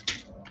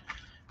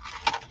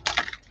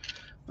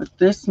 With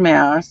this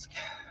mask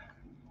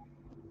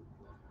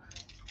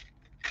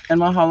and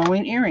my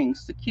Halloween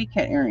earrings, the Kit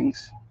Kat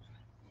earrings.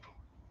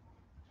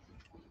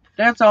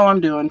 That's all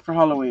I'm doing for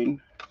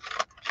Halloween.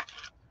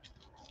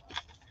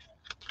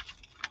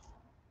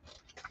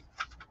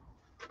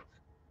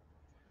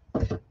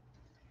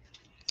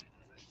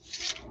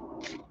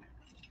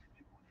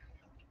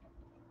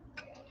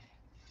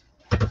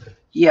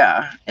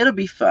 Yeah, it'll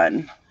be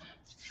fun.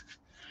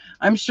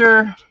 I'm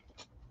sure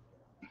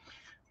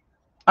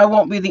I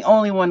won't be the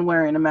only one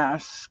wearing a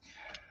mask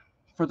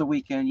for the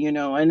weekend. You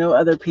know, I know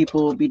other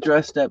people will be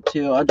dressed up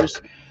too.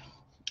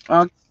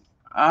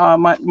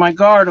 My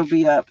guard will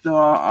be up though.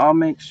 I'll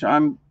make sure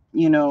I'm,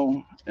 you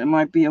know, it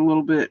might be a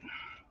little bit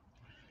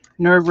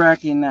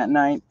nerve-wracking that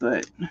night,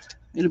 but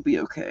it'll be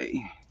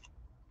okay.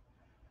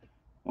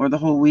 Or the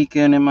whole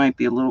weekend, it might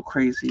be a little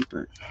crazy,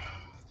 but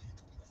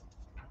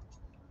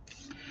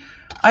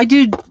I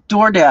do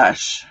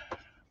DoorDash.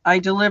 I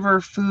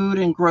deliver food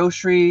and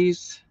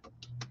groceries.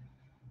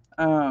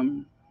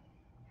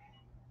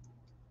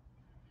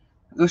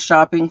 Go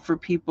shopping for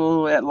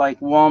people at like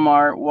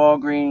Walmart,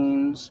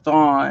 Walgreens,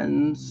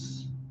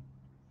 Vons,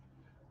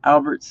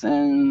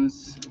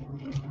 Albertsons.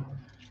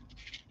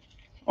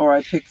 Or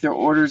I pick their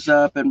orders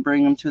up and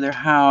bring them to their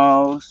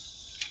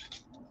house.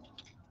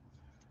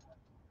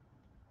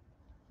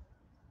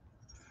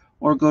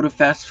 Or go to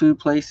fast food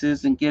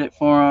places and get it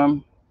for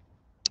them.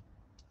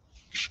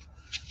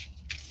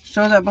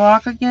 Show that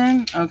block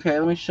again? Okay,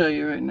 let me show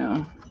you right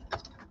now.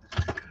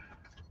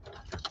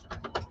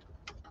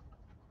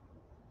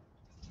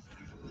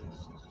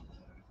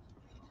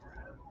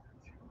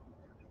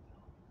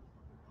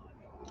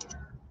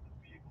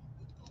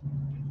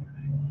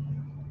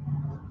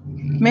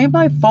 Made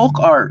by Folk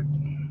Art.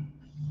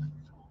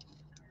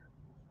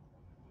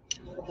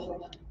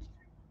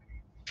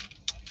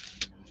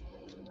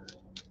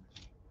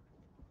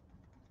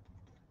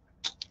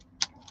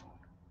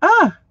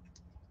 Ah!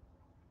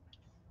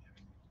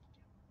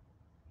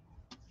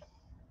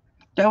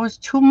 That was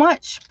too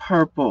much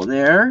purple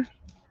there.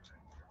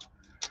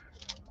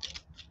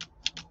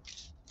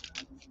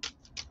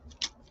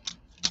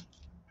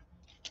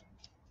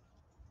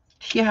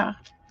 Yeah.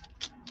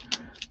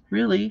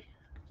 Really.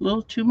 A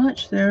little too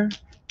much there.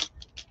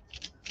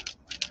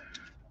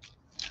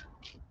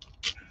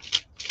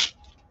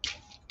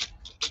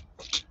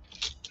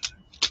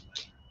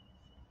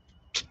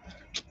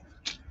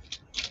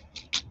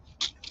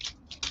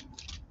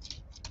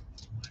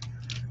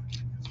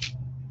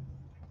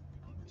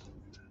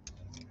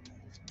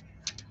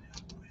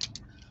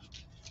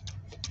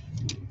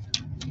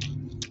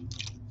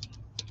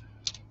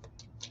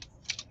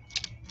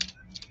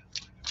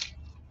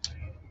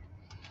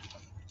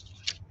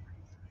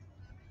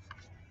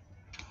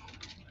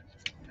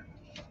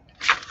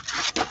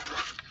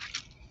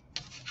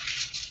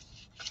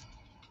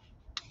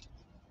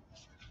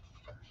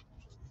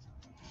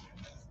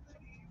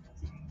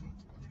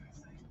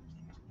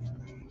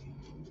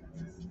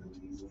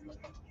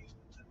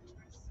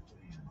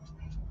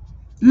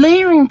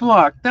 Layering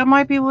block. That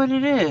might be what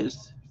it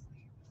is.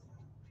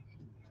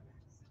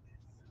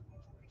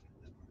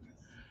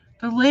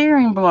 The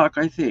layering block,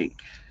 I think.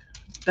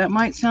 That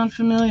might sound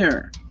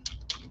familiar.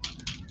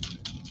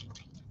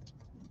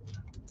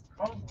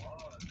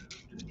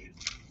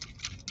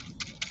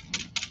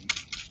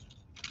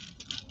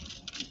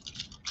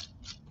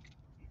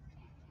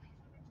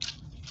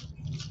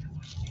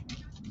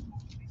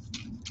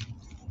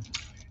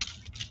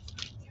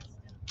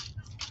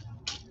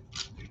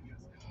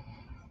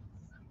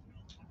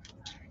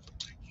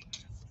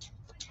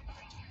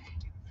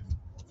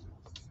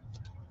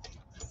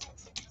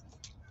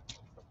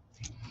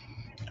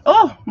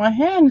 Oh, my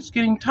hand is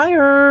getting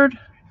tired.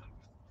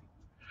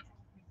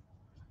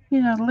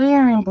 Yeah,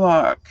 layering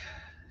block.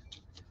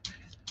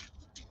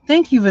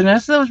 Thank you,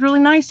 Vanessa. That was really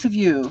nice of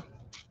you. It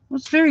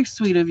was very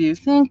sweet of you.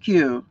 Thank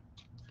you.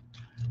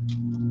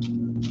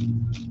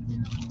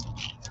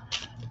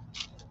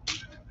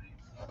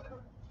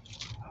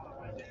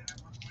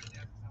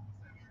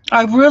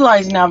 I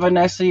realize now,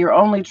 Vanessa, you're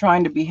only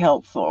trying to be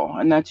helpful,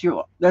 and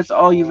that's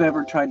all you've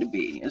ever tried to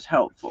be, is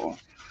helpful.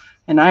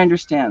 And I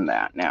understand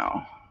that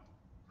now.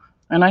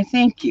 And I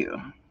thank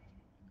you.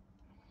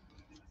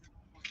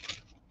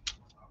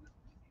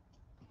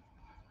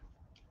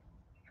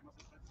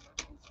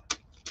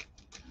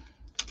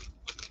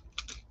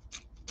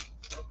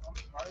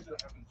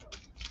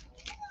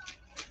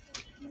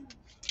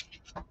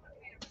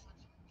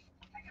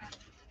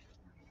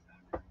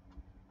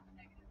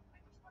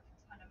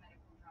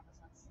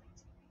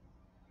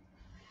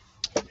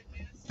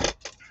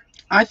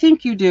 I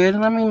think you did.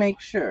 Let me make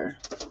sure.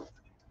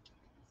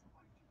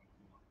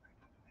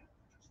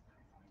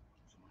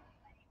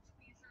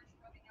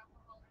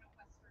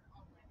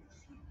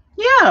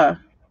 Yeah,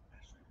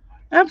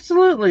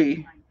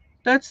 absolutely.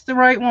 That's the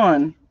right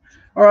one.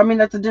 Or, I mean,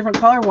 that's a different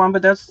color one,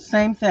 but that's the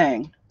same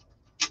thing.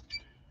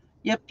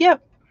 Yep,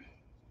 yep.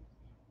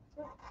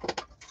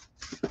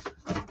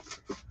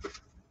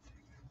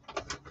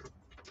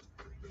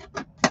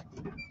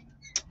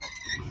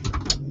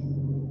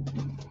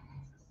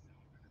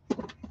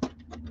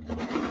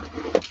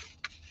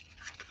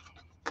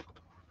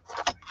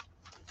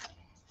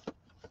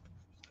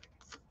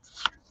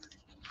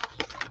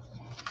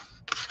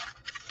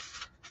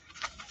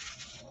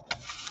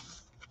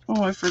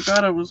 Oh, I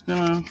forgot I was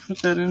going to put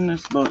that in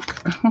this book.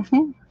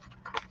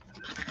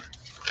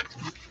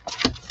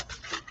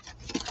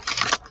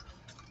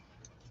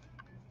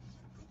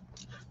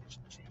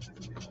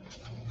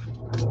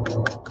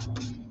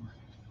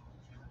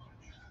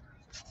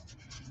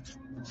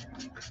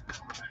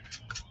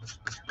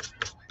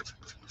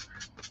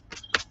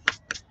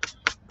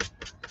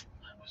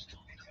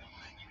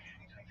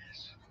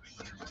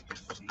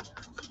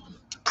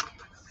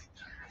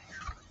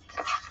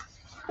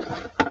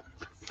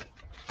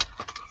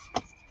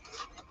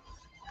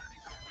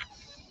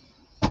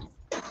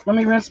 Let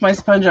me rinse my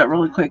sponge out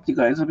really quick, you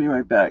guys. I'll be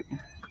right back.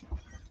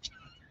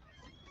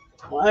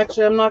 Well,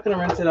 actually, I'm not going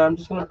to rinse it out. I'm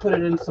just going to put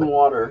it in some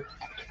water.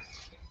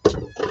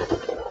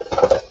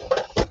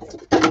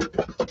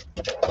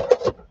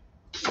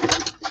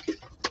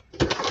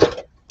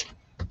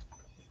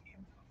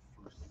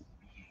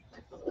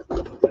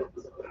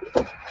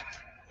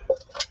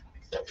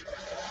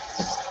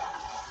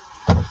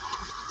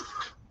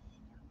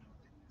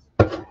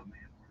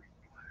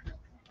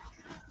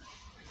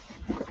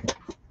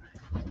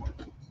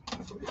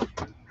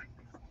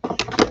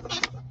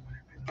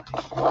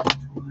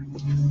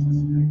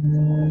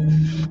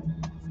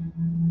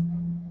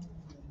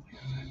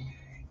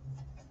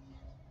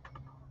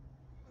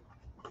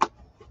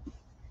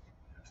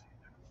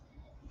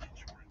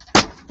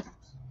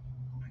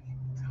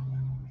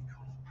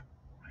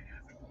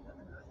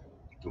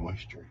 The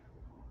moisture.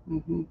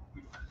 Mm-hmm.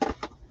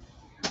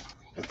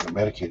 Get the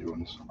medicated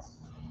ones.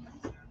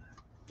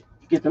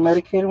 Get the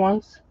medicated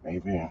ones?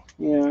 Maybe.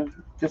 Yeah,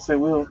 guess I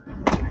will.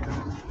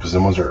 Because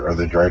the ones are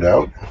they dried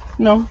out?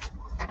 No.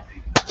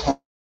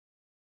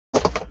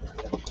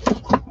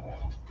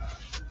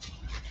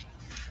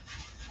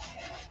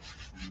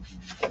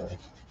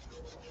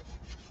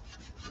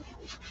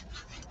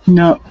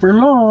 Not for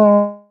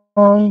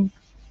long.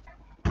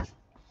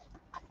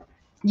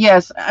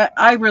 Yes,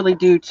 I really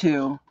do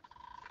too.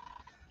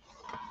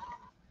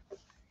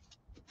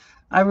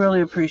 I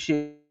really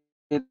appreciate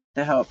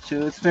the help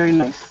too. It's very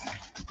nice.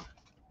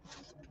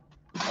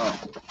 Oh.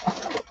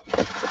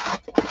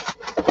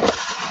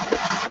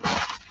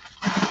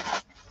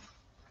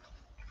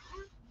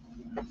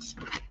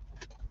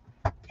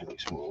 Get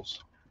like some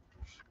rolls.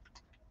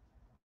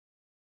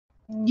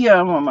 Yeah,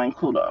 I want mine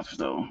cooled off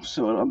though,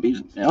 so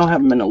I'll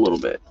have them in a little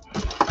bit,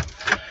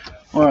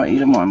 or I'll eat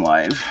them on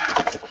live.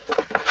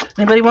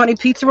 Anybody want any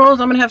pizza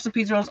rolls? I'm gonna have some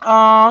pizza rolls.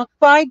 Oh,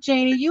 bye,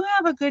 Janie. You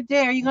have a good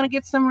day. Are you gonna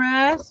get some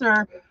rest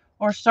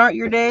or start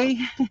your day?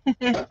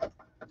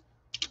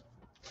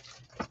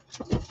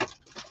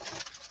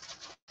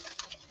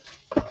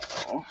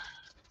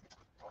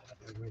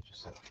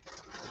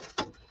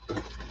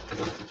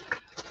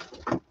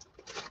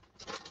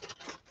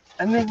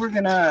 I think we're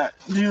gonna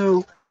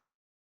do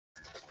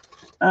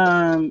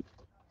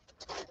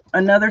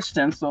another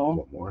stencil.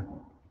 What more?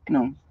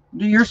 No,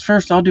 do yours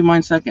first. I'll do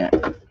mine second.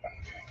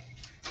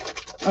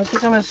 I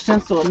think I'm gonna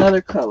stencil another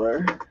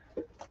color,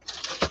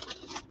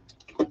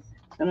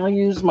 and I'll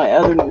use my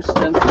other new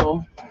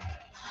stencil.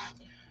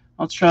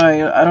 I'll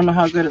try. I don't know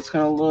how good it's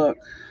gonna look.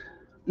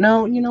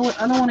 No, you know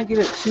what? I don't want to get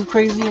it too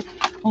crazy.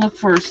 I'll look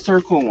for a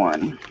circle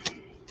one.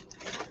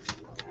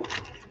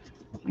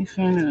 Let me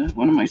find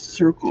one of my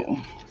circle.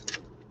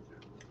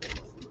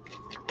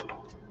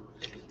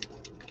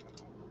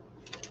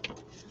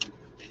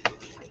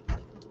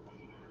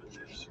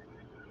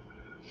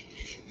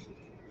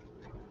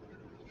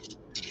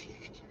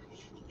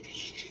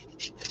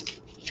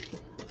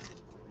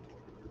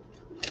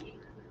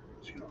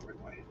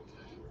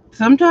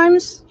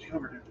 Sometimes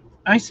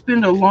I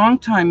spend a long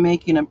time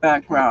making a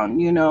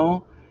background, you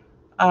know.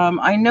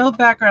 I know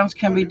backgrounds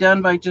can be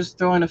done by just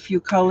throwing a few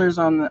colors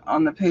on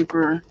the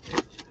paper,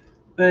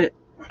 but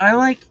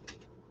I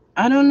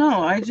don't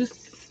know.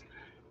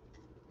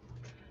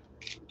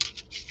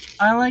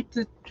 I like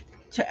to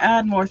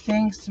add more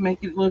things to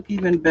make it look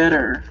even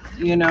better,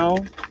 you know.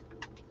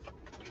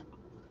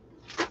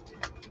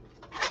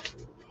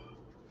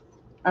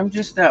 I'm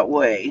just that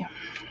way.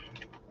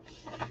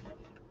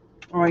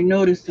 Or I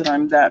notice that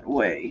I'm that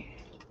way.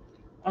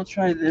 I'll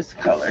try this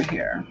color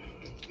here.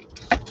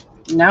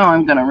 Now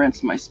I'm going to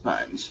rinse my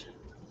sponge.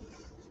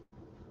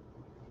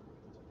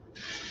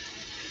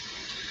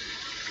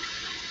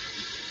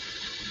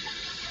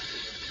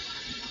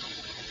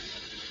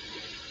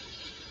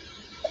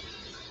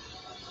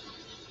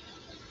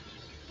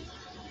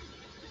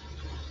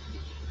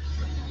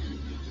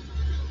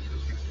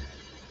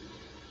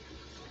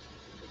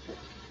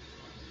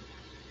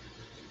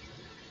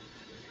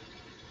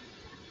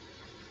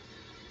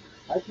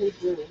 I paid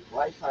you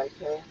Wi-Fi,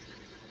 okay?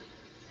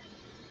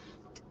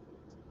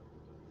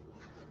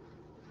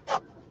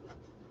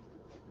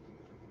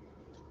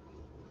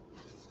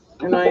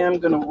 And I am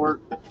going to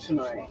work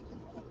tonight.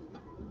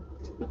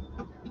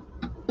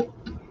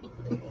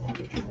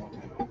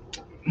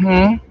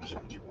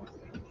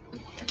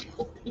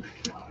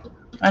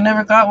 I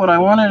never got what I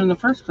wanted in the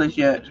first place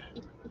yet.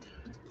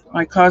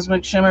 My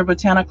Cosmic Shimmer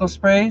Botanical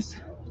Sprays.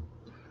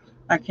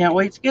 I can't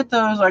wait to get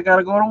those. I got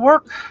to go to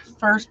work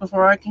first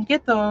before I can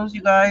get those,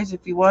 you guys.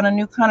 If you want a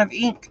new kind of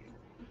ink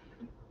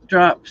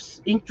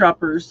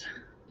droppers,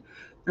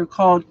 they're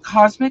called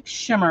Cosmic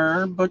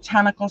Shimmer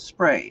Botanical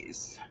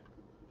Sprays.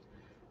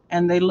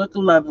 And they look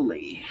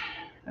lovely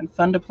and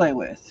fun to play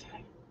with.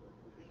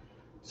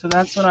 So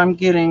that's what I'm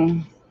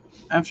getting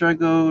after I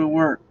go to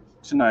work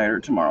tonight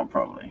or tomorrow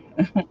probably.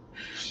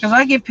 Because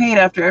I get paid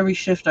after every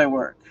shift I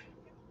work.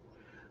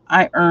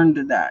 I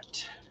earned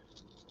that.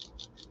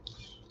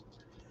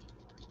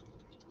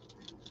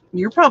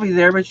 You're probably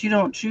there, but you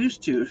don't choose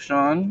to,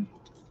 Sean.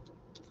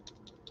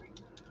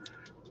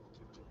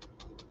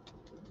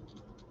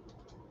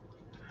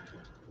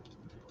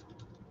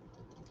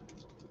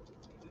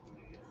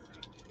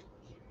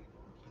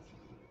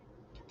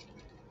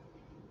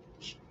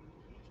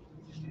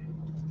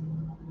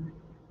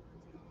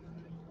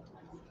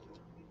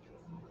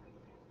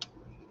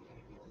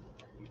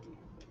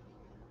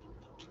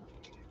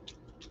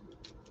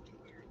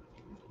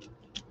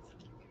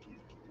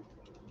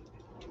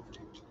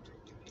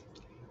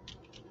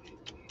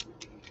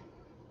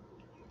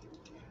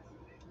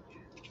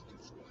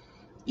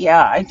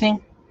 Yeah, I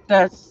think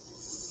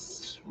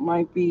that's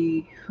might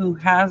be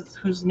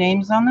whose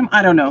name's on them.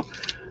 I don't know.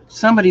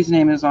 Somebody's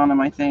name is on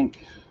them, I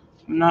think.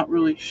 I'm not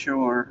really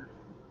sure.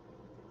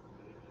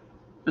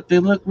 But they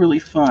look really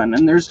fun.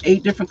 And there's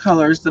 8 different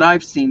colors that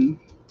I've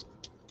seen.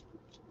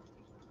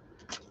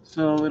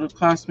 So it'll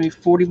cost me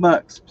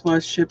 $40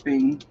 plus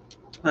shipping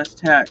plus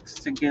tax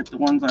to get the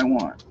ones I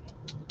want.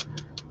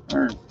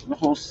 Or the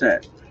whole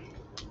set.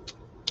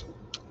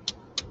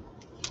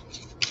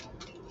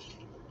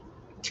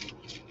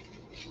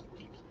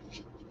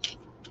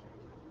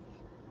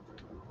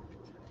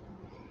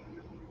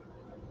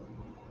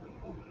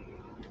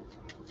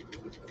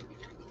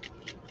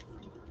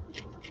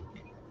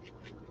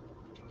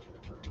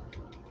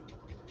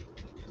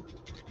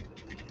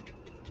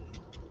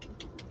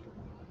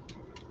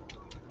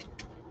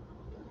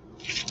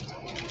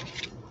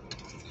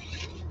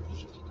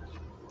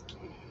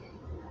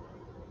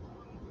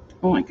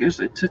 Oh, I guess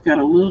I took out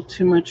a little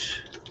too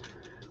much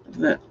of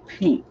that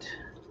paint.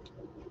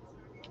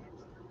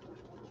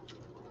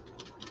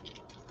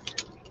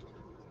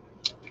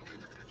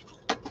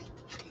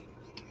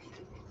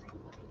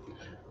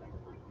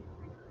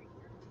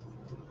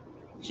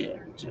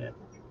 Jen.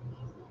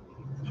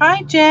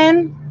 Hi,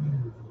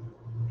 Jen.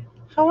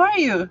 How are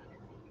you?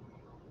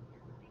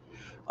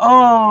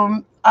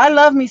 Oh, I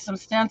love me some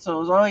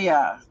stencils. Oh,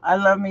 yeah. I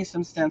love me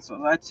some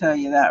stencils. I tell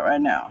you that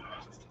right now.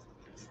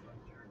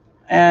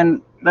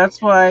 And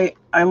that's why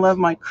I love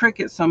my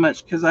Cricut so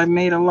much, because I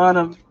made a lot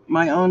of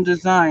my own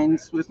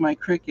designs with my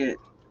Cricut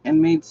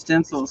and made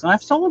stencils. And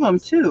I've sold them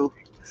too.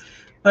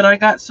 But I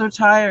got so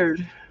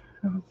tired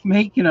of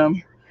making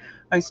them,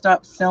 I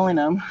stopped selling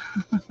them.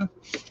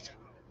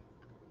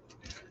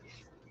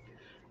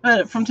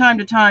 But from time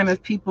to time,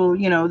 if people,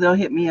 they'll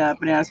hit me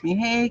up and ask me,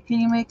 hey, can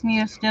you make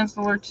me a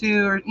stencil or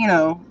two? Or,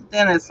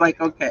 then it's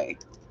like, okay.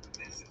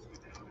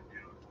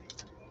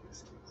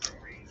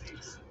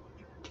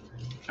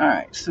 All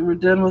right, so we're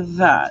done with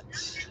that.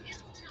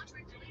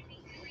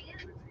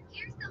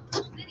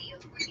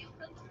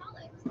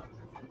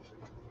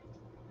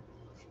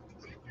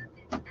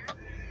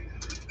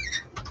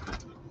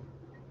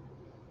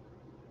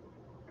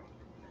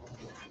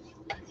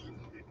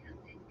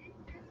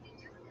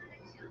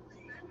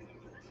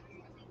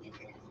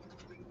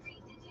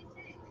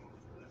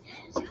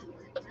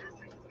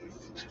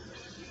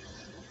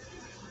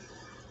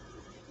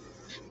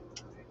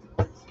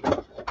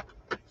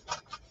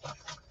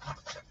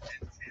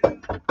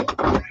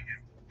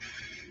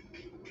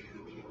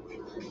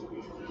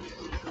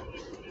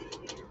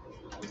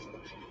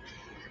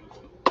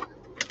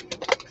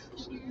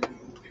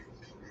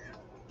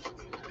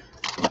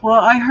 Well,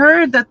 I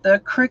heard that the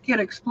Cricut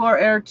Explore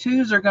Air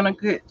 2s are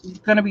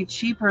gonna be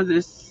cheaper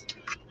this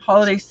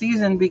holiday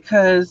season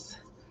because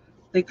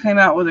they came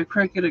out with a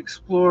Cricut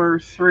Explore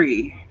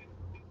 3.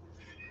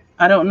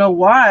 I don't know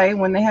why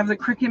when they have the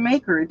Cricut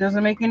Maker. It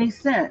doesn't make any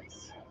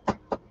sense.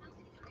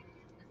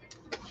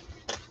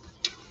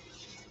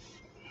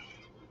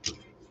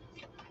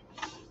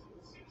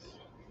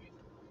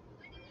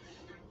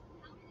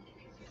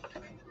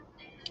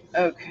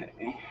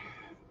 Okay.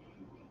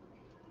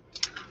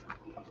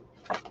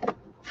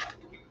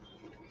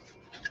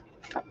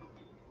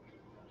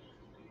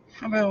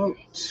 How about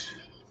a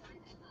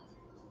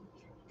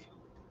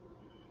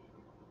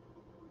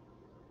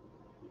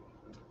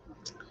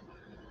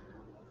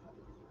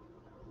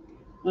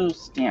little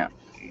stamp?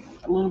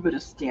 A little bit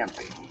of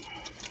stamping.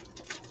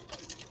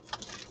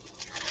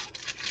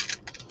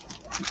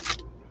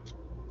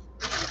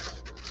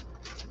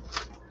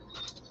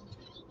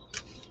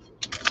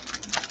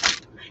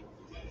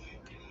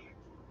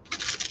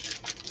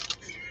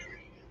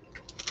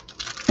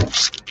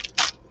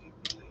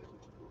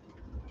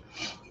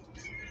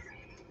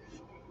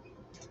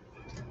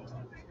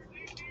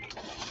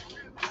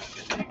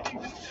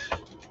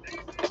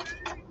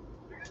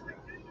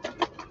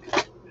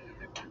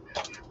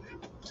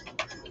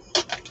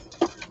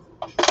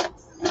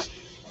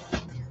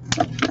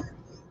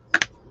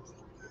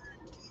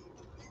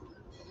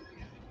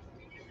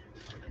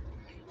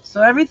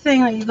 So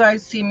everything that you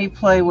guys see me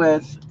play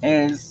with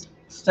is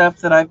stuff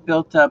that I've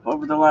built up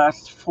over the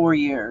last 4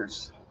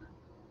 years.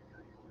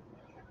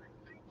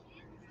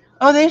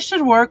 Oh, they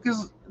should work.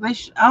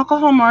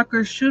 Alcohol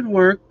markers should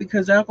work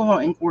because alcohol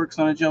ink works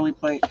on a jelly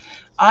plate.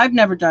 I've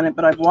never done it,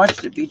 but I've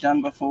watched it be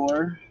done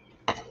before.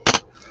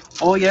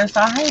 Oh, yes,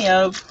 I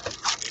have.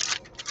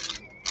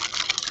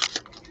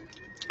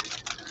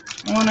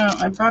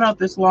 I brought out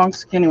this long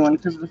skinny one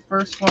because the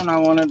first one I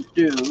want to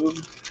do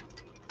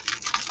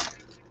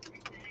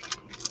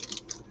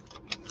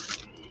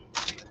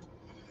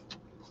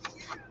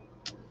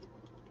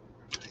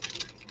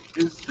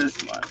is this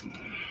one.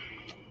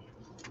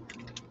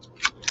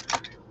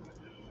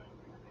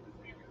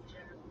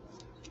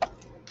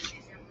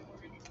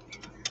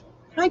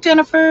 Hi,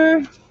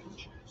 Jennifer.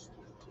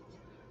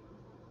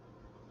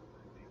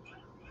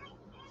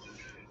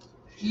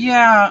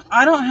 Yeah,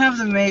 I don't have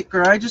the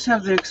maker. I just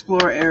have the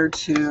Explore Air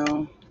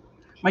 2.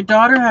 My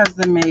daughter has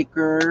the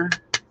maker.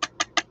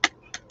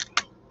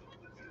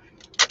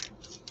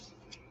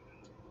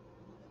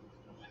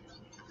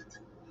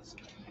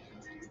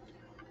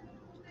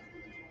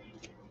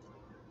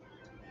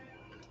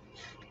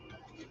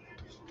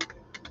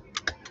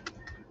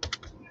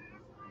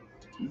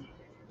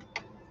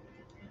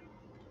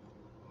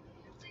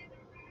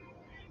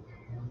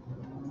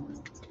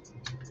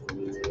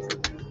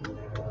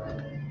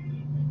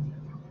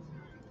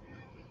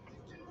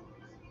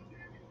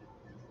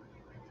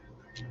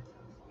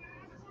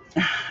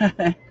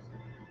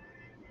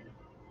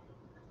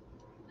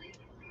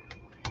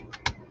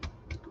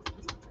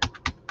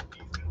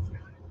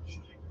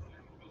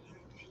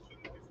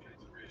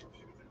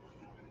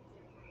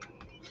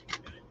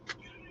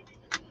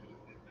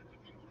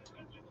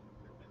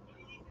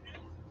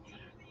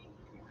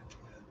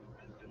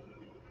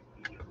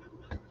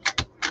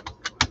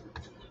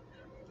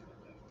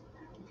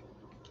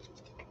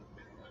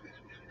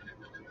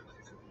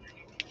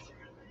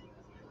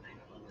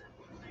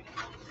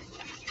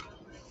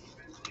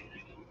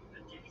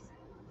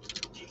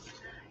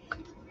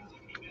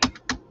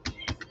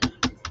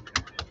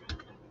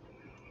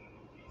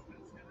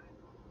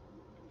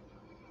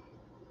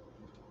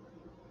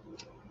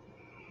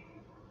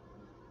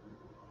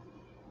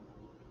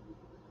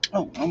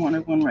 Oh, I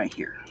wanted one right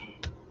here.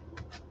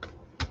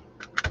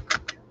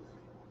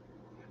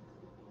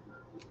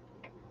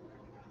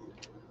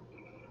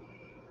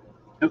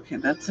 Okay,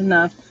 that's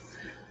enough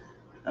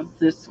of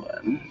this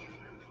one.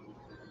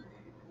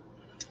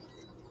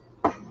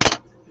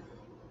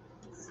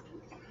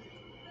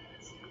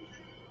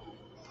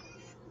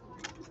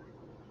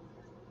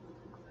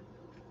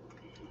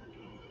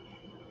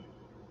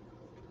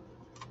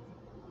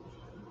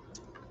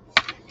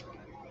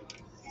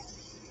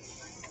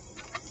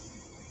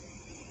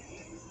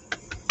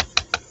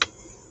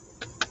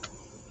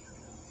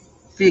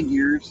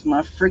 Figures.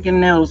 My freaking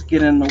nails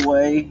get in the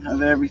way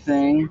of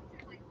everything.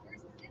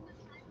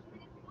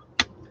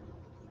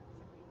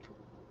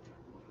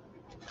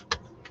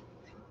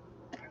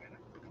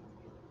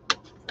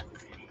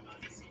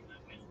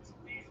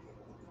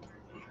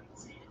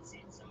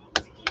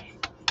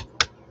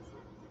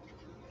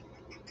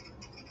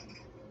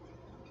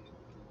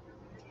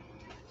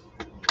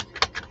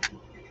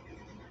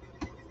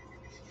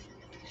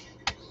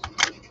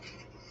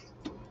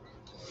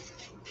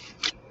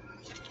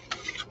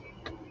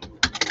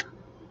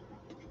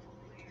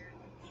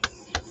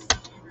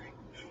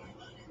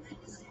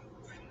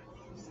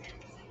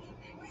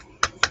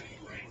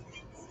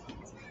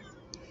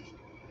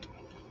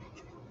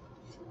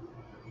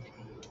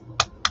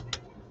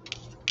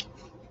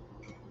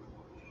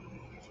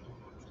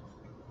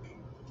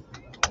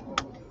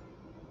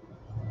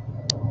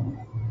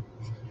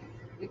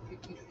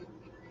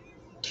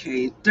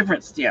 Okay,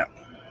 different stamp.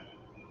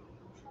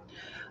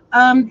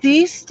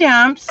 These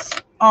stamps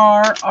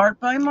are Art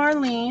by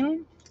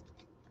Marlene,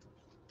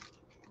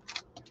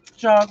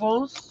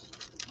 Joggles,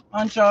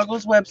 on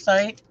Joggles'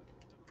 website.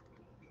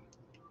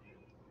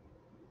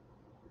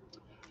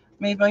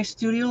 Made by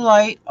Studio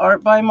Light,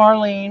 Art by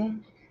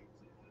Marlene.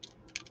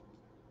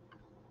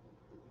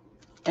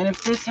 And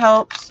if this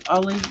helps,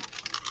 I'll leave.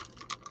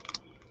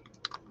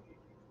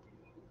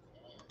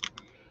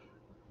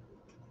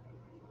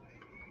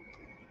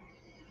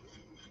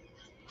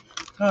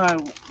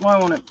 God, why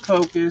won't it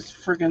focus?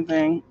 Freaking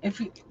thing. If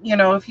you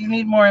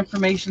need more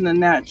information than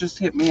that, just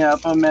hit me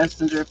up on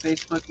Messenger,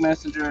 Facebook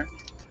Messenger.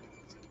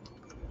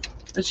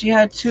 But she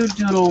had two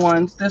doodle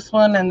ones, this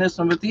one and this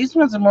one. But these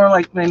ones are more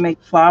like they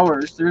make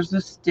flowers. There's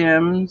the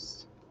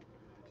stems.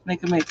 They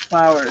can make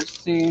flowers.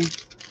 See?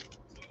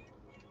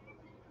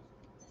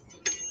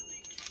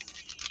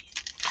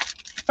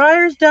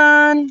 Fryer's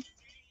done.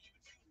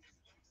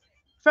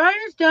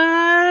 Fryer's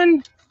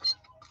done.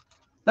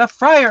 The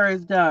fryer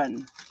is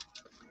done.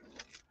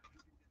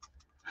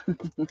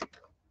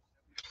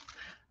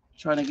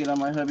 Trying to get on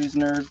my hubby's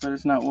nerves, but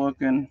it's not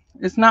working.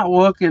 It's not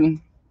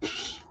working.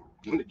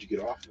 When did you get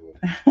off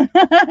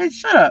of it?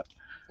 Shut up.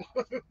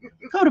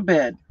 Go to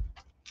bed.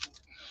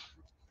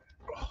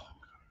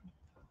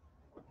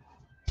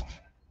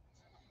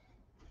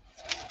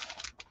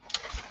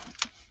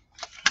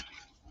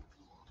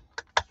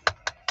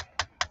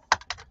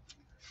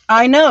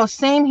 I know.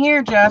 Same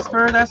here,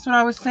 Jasper. That's what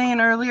I was saying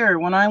earlier.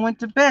 When I went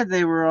to bed,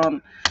 they were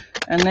on.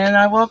 And then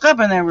I woke up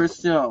and they were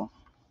still.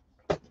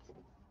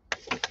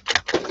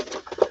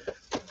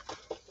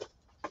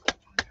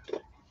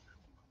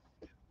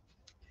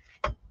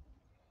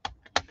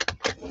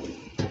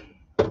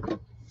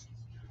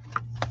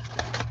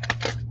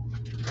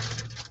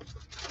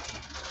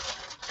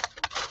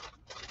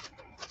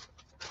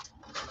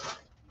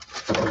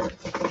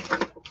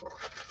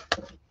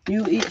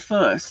 You eat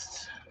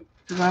first,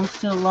 because I'm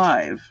still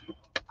live.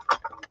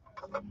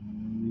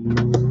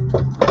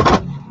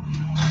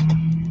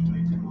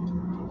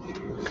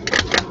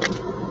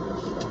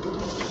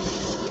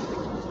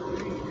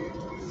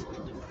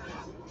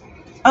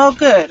 Oh,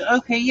 good.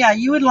 Okay, yeah,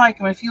 you would like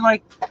them. If you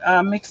like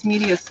mixed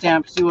media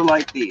stamps, you will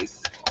like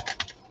these.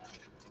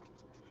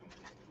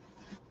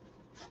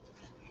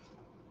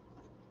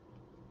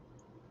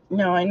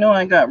 Now, I know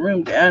I got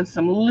room to add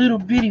some little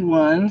bitty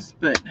ones,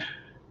 but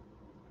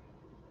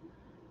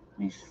let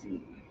me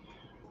see.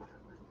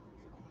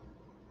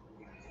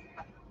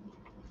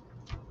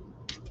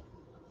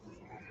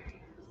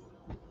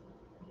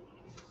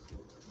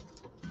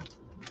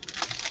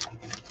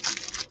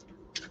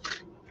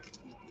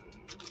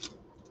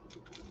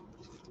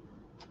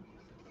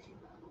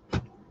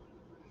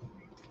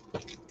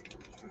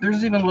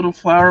 There's even little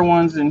flower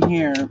ones in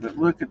here, but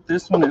look at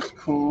this one is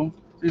cool.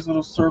 These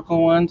little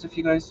circle ones, if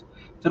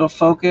it'll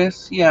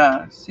focus.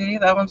 Yeah, see,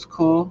 that one's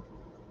cool.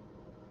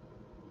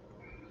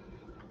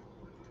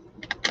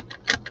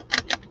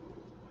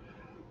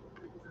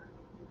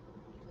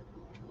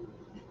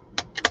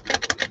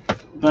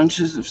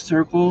 Bunches of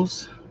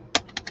circles.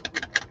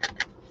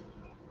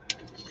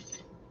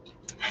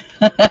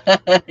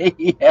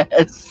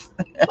 Yes.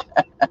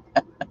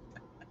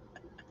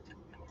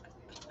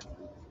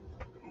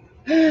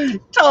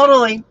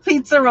 Totally.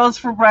 Pizza rolls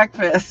for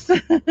breakfast.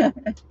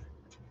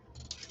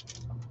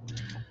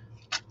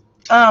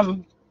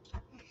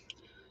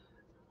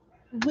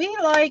 we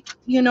like,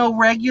 you know,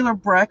 regular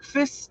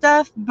breakfast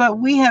stuff, but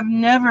we have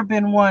never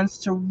been ones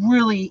to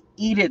really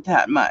eat it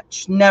that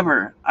much.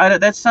 Never.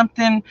 That's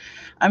something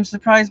I'm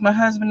surprised my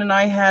husband and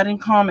I had in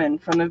common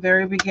from the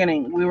very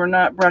beginning. We were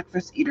not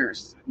breakfast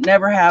eaters.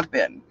 Never have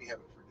been. We have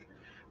it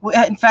for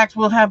dinner. In fact,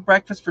 we'll have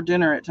breakfast for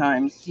dinner at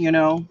times, you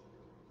know.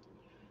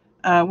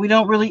 We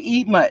don't really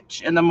eat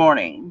much in the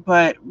morning,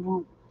 but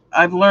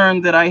I've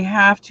learned that I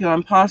have to.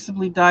 I'm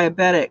possibly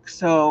diabetic,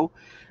 so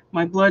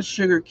my blood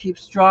sugar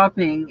keeps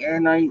dropping,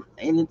 and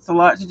it's a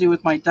lot to do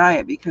with my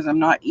diet because I'm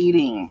not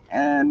eating.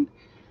 And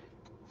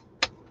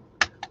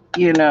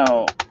you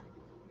know,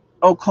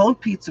 oh, cold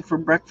pizza for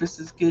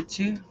breakfast is good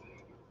too.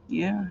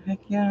 Yeah, heck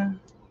yeah.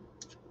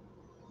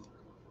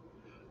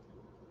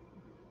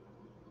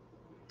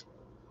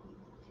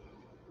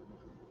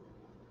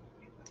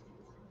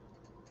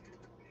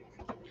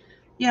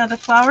 Yeah, the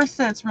flower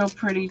set's real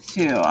pretty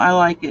too. I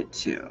like it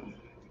too.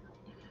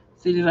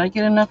 See, did I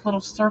get enough little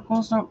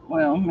circles? Oh,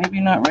 well, maybe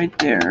not right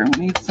there.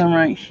 We need some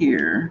right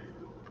here.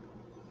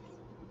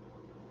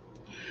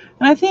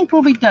 And I think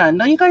we'll be done.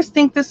 Don't you guys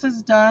think this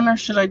is done, or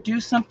should I do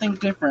something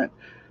different?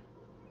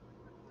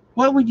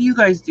 What would you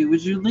guys do?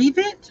 Would you leave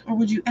it, or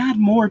would you add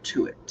more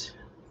to it?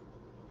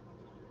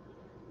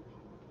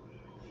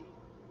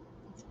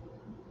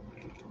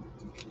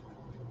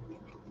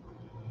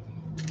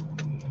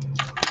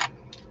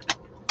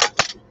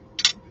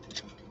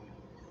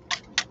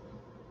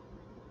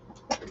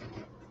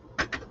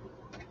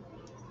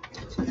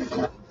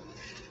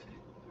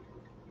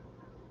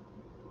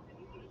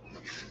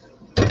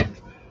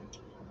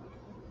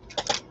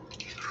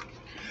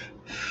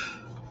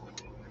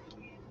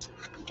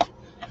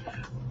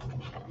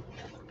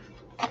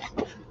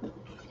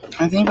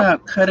 I think I'll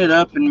cut it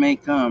up and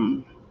make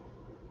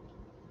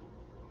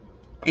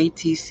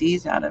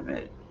ATCs out of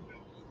it.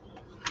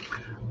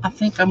 I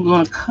think I'm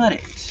going to cut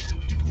it.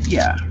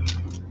 Yeah.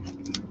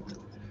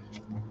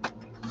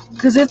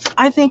 Because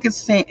I think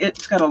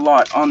it's got a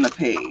lot on the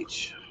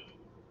page.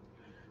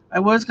 I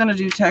was going to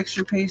do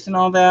texture paste and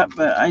all that,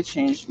 but I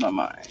changed my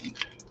mind.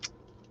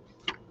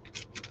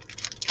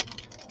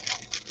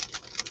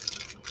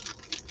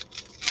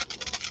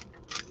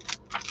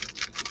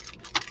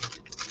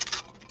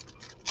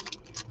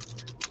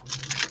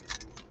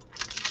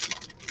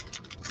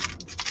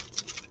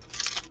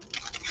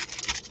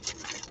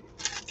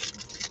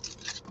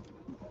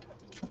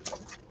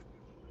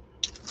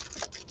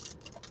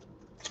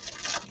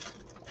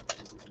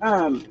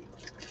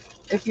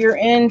 If you're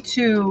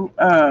into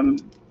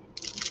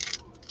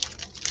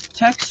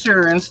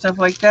texture and stuff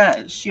like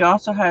that, she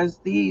also has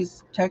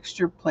these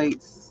texture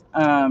plates.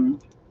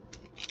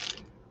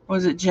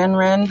 Was it Jen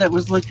Ren that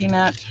was looking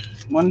at,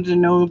 wanted to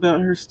know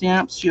about her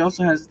stamps? She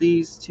also has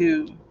these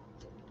too.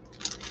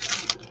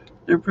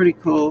 They're pretty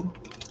cool.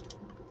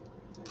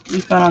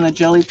 We found on the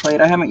jelly plate.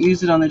 I haven't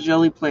used it on the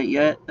jelly plate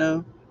yet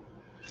though.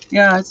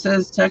 Yeah, it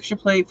says texture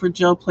plate for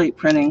gel plate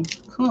printing.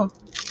 Cool.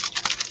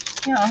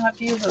 Yeah, I'll have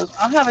to use those.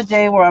 I'll have a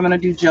day where I'm going to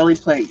do jelly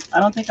plate. I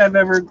don't think I've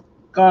ever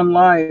gone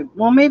live.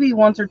 Well, maybe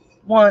once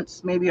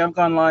maybe I've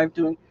gone live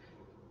doing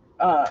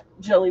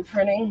jelly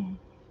printing.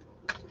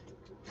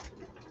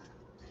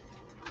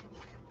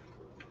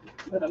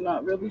 But I'm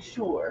not really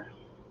sure.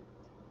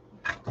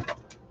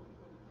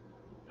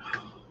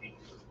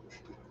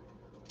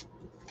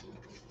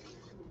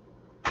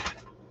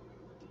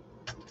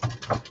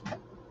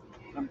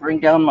 I'll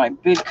bring down my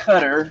big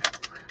cutter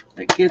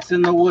that gets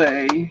in the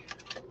way.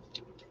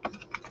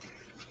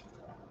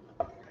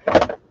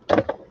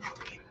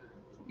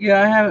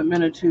 Yeah, I haven't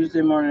been a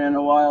Tuesday morning in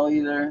a while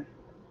either.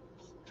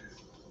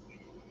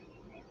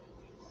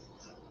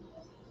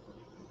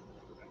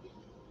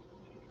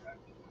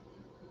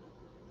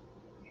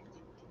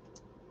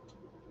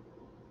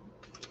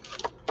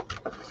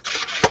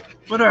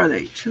 What are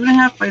they?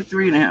 2.5 by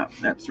 3.5.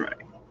 That's right.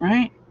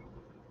 Right?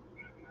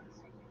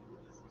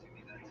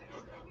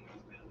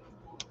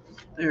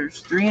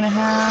 There's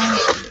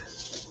 3.5.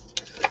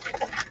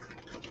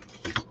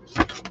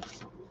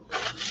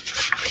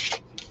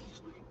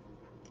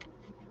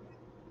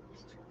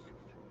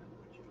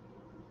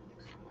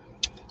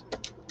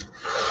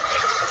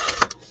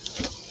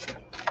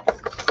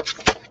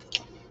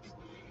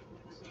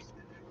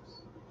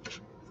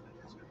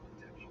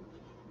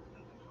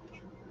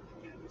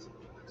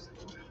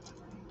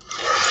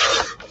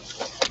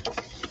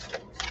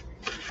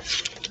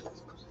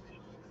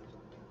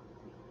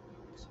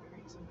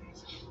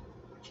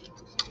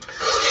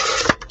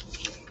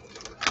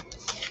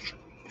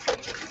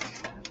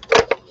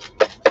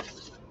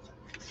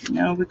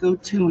 Now we go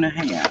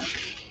 2.5.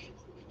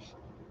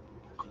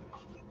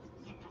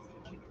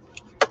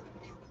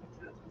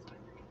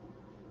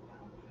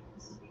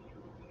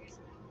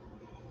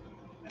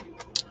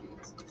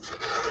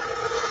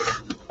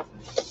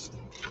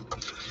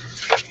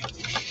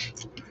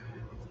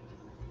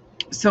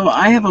 So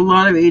I have a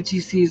lot of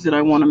ATCs that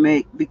I want to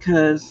make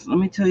because let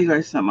me tell you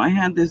guys something. I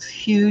had this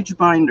huge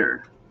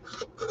binder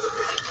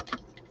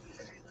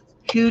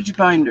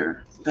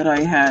that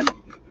I had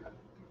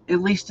at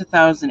least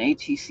 1,000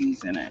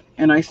 ATCs in it,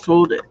 and I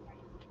sold it.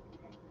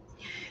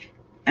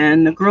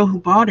 And the girl who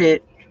bought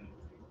it,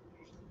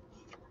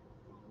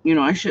 you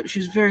know,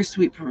 she's a very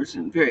sweet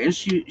person, very, and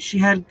she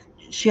had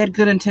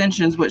good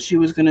intentions what she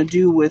was gonna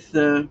do with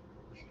the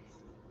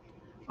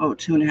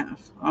 2.5,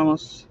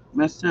 almost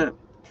messed up.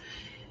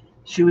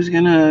 She was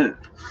gonna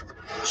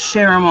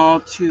share them all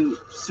to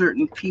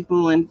certain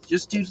people and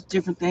just do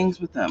different things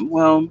with them.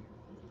 Well,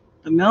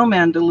 the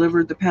mailman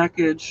delivered the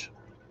package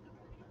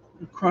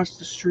across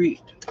the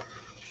street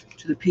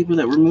to the people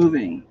that were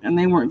moving, and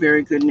they weren't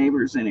very good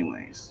neighbors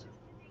anyways.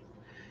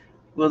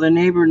 Well, the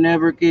neighbor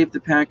never gave the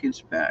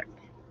package back,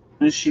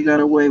 and she got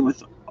away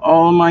with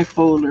all my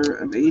folder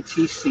of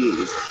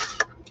ATCs.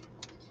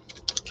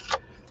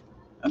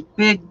 A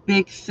big,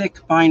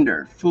 thick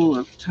binder full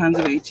of tons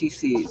of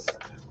ATCs.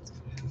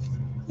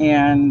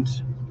 And,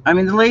 I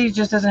mean, the lady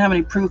just doesn't have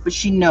any proof, but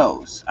she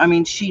knows. I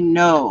mean, she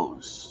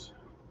knows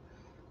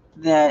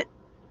that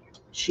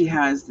she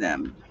has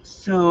them.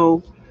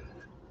 So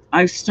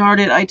I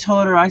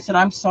told her, I said,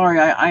 I'm sorry.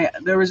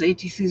 There was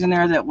ATCs in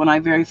there that when I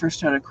very first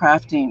started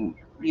crafting,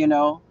 you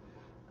know,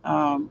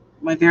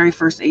 my very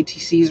first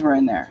ATCs were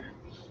in there.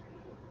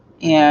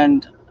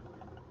 And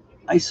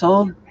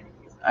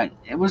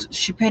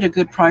she paid a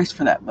good price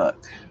for that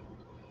book.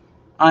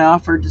 I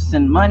offered to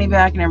send money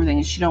back and everything,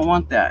 and she don't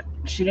want that.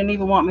 She didn't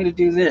even want me to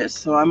do this.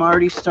 So I'm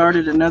already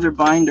started another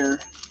binder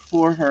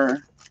for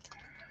her.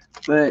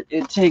 But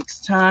it takes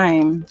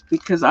time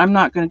because I'm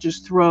not going to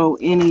just throw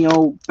any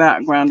old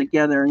background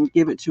together and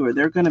give it to her.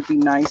 They're going to be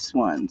nice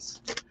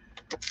ones.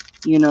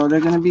 You know, they're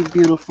going to be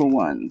beautiful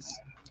ones.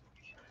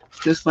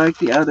 Just like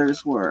the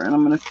others were. And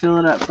I'm going to fill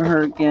it up for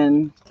her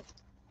again.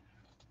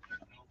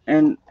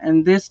 And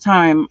this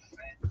time,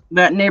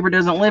 that neighbor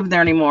doesn't live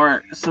there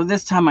anymore. So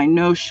this time I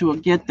know she will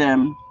get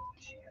them.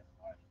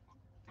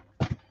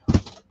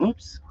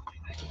 Oops.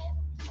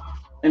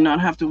 And not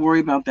have to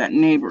worry about that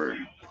neighbor.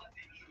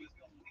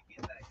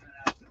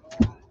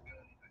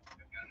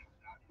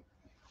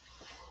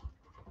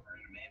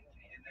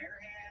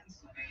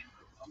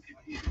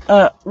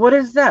 What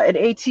is that? An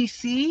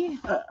ATC?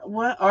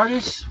 What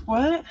artist?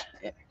 What?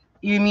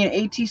 You mean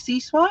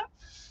ATC swap?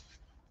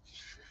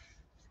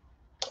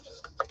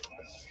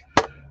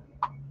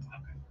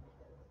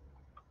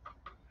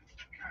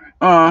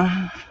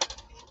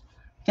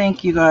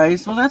 Thank you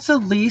guys. Well, that's the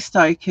least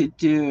I could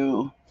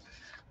do.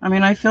 I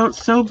mean, I felt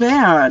so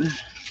bad.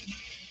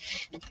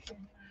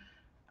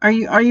 Are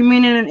you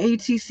meaning an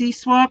ATC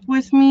swap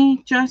with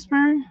me,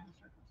 Jasper?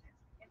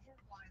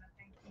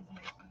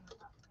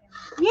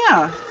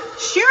 Yeah,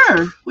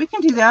 sure. We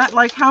can do that.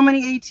 Like how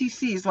many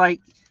ATCs?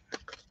 Like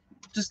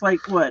just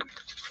like what?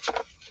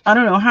 I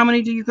don't know. How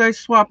many do you guys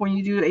swap when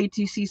you do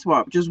ATC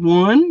swap? Just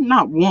one?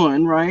 Not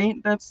one, right?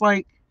 That's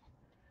like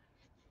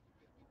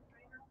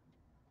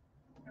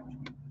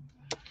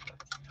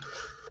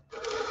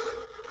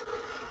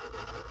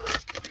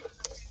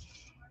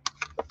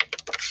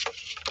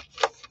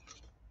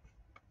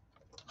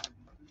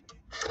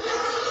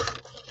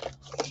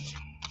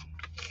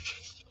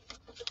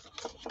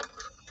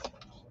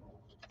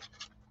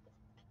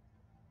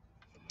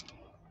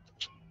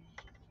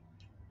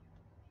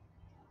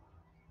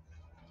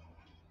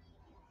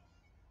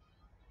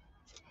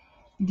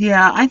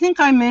yeah, I think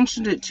I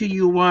mentioned it to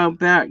you a while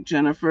back,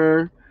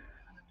 Jennifer.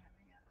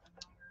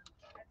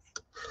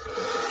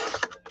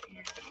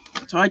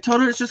 So I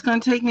told her it's just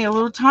going to take me a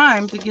little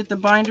time to get the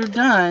binder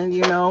done,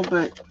 you know,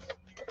 but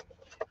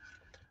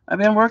I've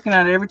been working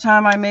at it. Every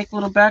time I make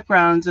little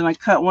backgrounds and I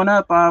cut one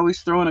up, I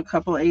always throw in a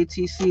couple of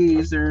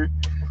ATCs, or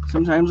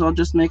sometimes I'll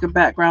just make a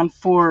background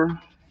for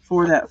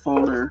that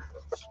folder.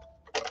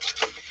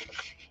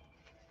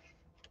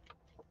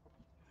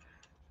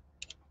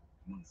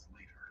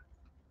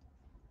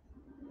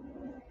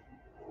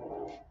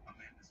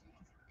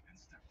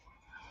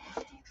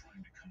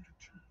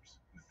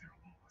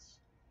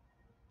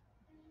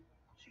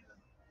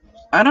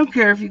 I don't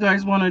care if you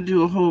guys want to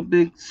do a whole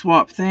big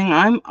swap thing.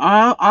 I'm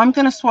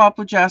gonna swap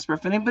with Jasper.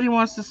 If anybody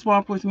wants to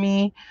swap with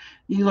me,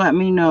 you let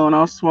me know and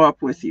I'll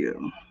swap with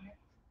you.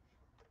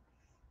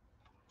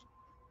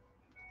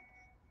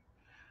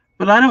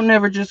 But I don't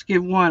never just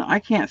give one. I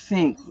can't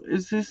think.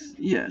 Is this?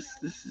 Yes,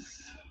 this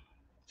is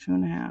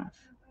 2.5.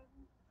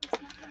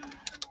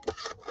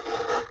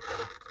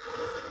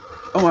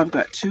 Oh, I've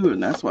got 2,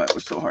 and that's why it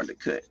was so hard to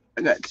cut.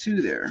 I got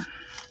 2 there.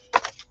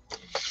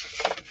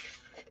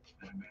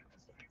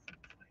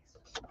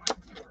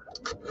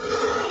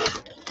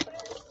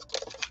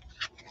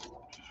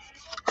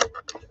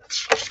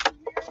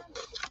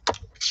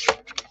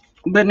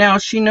 But now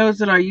she knows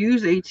that I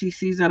use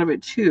ATCs out of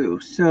it too.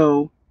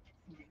 So,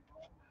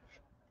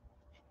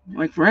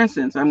 like for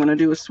instance, I'm going to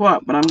do a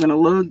swap, but I'm going to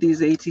load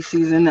these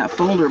ATCs in that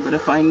folder. But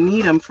if I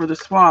need them for the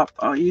swap,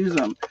 I'll use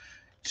them.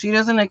 She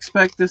doesn't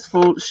expect this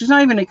folder. She's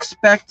not even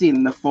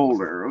expecting the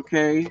folder,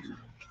 okay?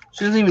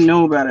 She doesn't even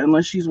know about it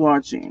unless she's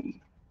watching.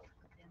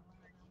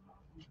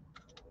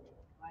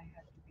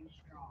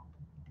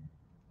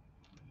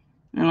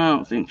 And I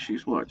don't think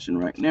she's watching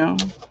right now.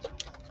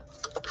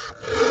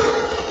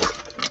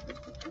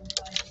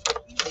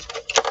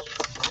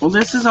 Well,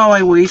 this is all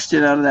I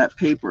wasted out of that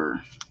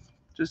paper.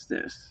 Just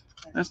this.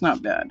 That's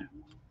not bad.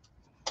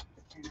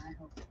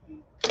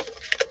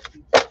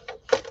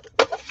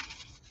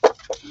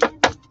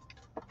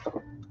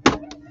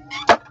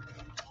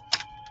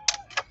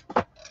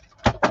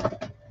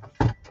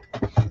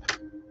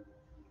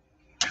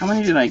 How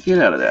many did I get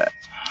out of that?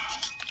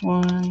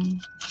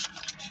 1,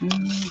 2,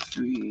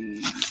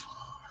 3.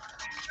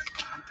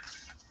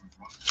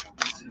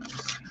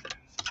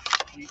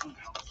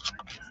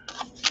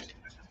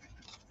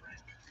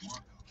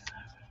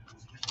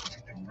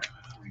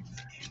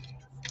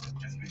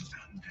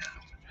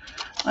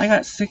 I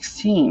got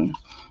 16.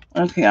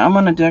 Okay, I'm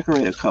gonna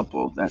decorate a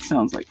couple. That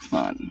sounds like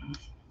fun.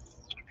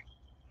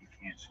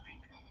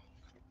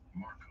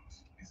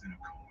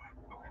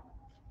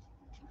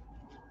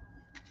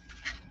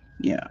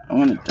 Yeah, I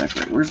want to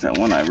decorate. Where's that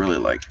one I really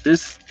like?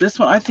 This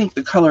one, I think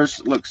the colors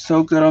look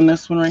so good on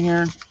this one right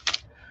here.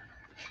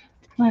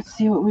 Let's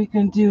see what we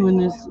can do in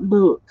this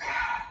book.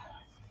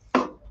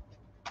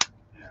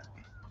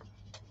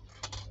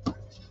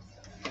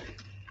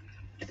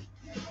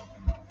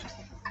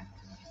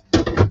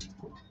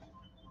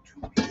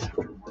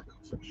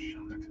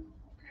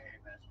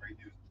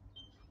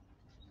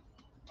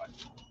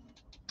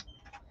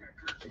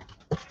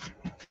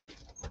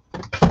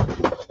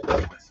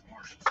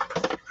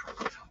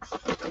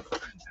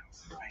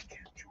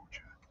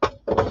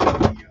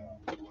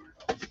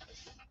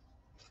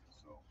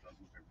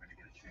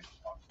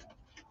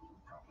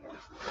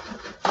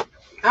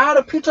 Ah,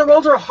 the pizza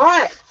rolls are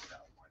hot.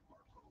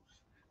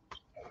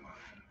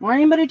 Why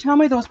anybody tell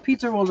me those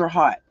pizza rolls are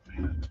hot?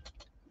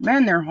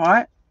 Man, they're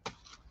hot.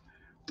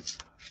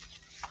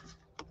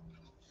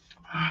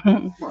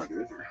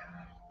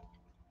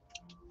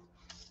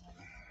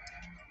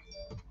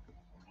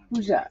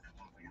 Who's that?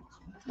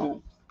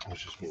 Oh,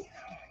 That's just me.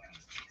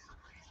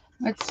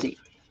 let's see.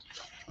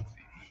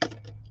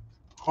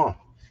 Huh.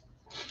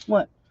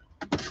 What?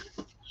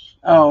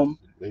 Oh.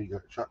 They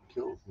got shot and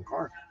killed in the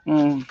car.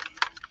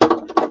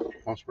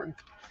 Palm Springs.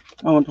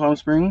 Oh, in Palm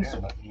Springs? Yeah,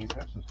 not in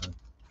Texas.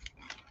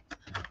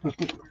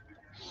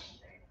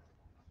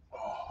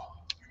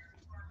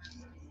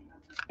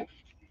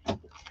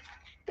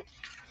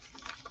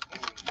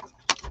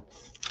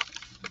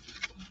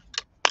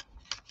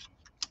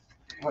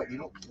 What, you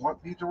don't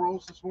want pizza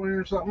rolls this morning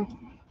or something?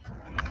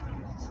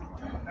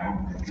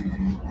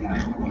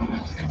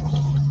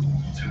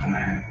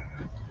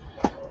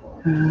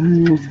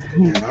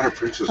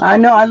 I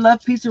know, I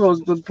love pizza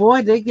rolls, but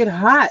boy, they get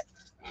hot.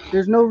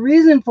 There's no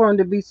reason for them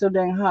to be so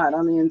dang hot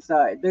on the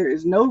inside. There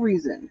is no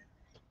reason.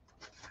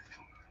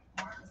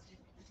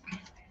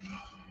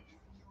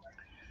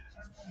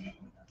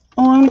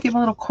 Oh, I'm going to give my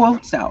little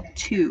quotes out,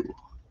 too.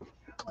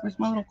 Where's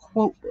my little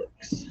quote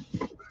books?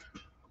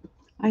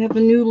 I have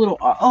a new little...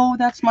 Oh,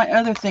 that's my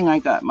other thing I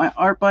got. My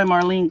Art by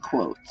Marlene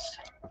quotes.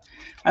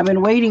 I've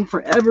been waiting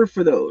forever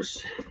for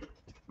those.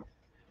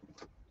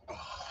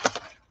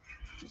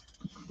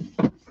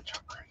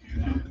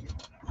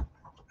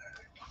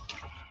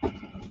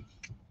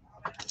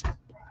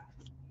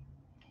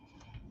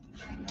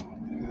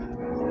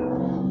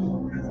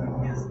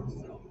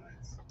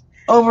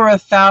 Over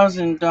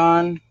 1,000,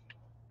 Don.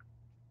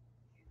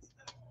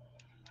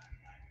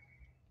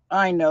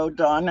 I know,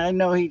 Don. I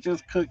know he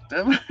just cooked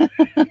them.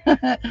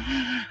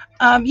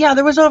 Yeah,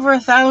 there was over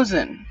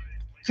 1,000.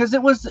 Because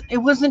it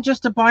wasn't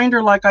just a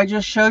binder like I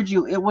just showed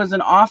you. It was an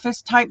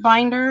office type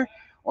binder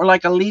or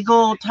like a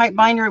legal type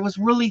binder. It was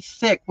really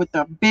thick with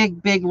the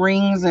big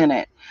rings in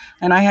it.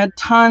 And I had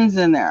tons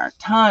in there.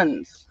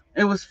 Tons.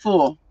 It was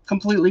full.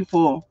 Completely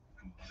full.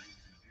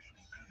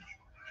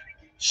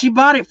 She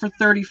bought it for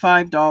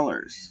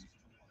 $35.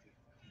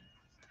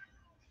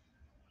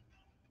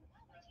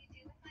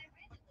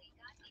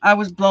 I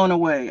was blown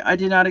away. I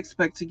did not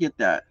expect to get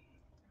that.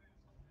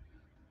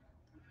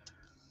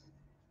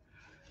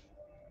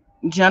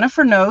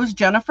 Jennifer knows.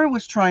 Jennifer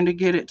was trying to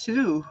get it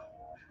too.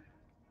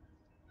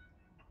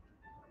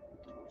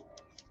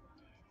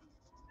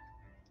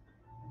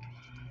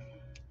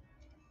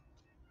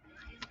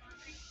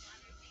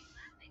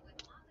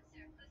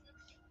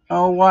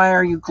 Oh, why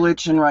are you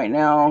glitching right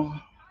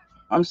now?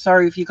 I'm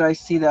sorry if you guys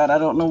see that. I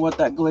don't know what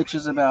that glitch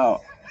is about.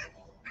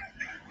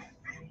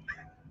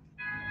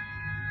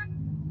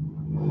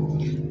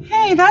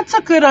 Hey, that's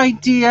a good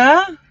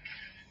idea.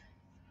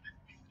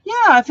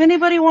 Yeah, if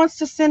anybody wants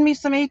to send me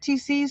some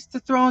ATCs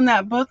to throw in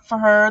that book for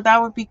her, that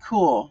would be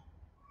cool.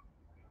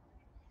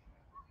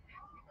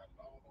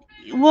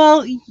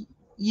 Well,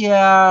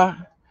 yeah.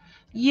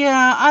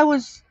 Yeah,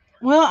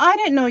 well, I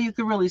didn't know you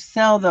could really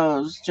sell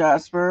those,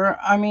 Jasper.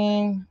 I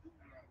mean,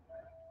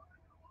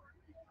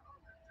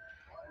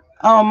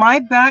 oh, my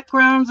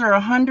backgrounds are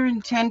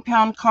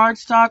 110-pound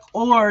cardstock,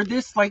 or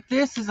this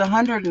is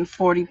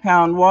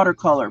 140-pound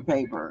watercolor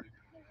paper.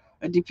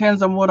 It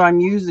depends on what I'm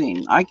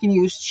using. I can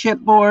use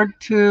chipboard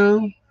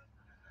too,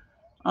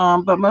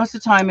 but most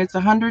of the time it's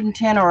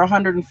 110 or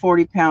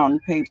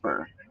 140-pound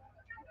paper.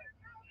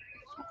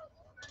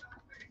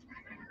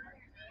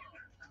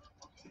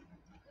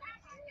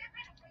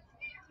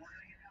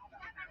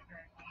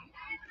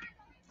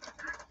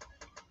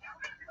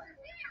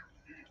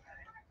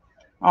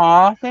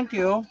 Aw, thank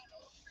you.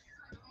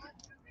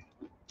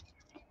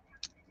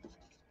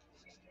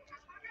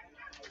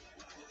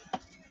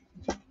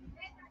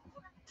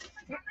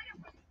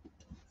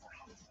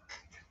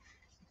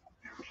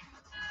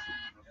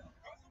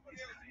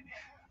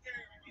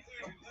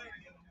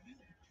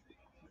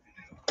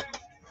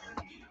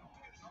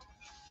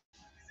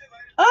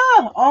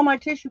 Ah, all my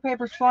tissue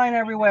paper's flying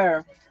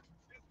everywhere.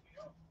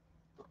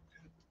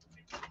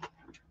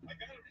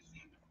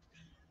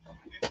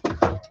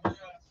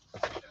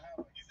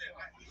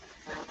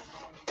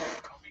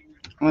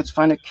 Let's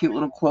find a cute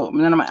little quote,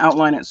 and then I'm gonna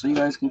outline it so you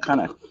guys can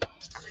kind of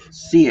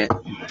see it.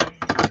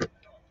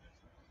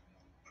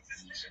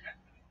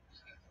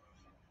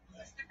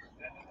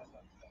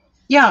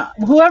 Yeah,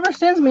 whoever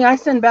sends me, I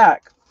send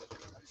back.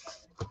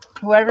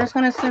 Whoever's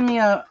gonna send me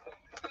a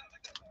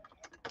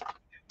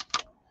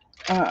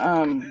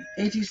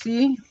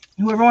ATC,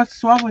 whoever wants to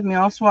swap with me,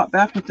 I'll swap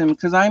back with them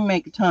because I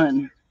make a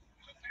ton.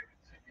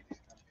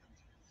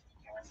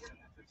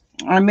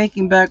 I'm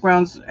making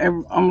backgrounds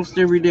almost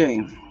every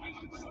day.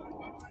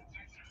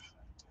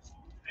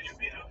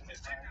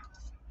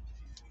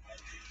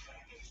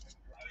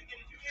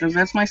 Because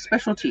that's my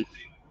specialty.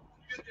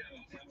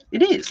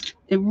 It is.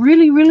 It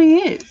really, really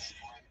is.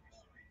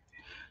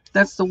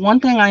 That's the one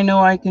thing I know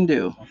I can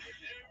do.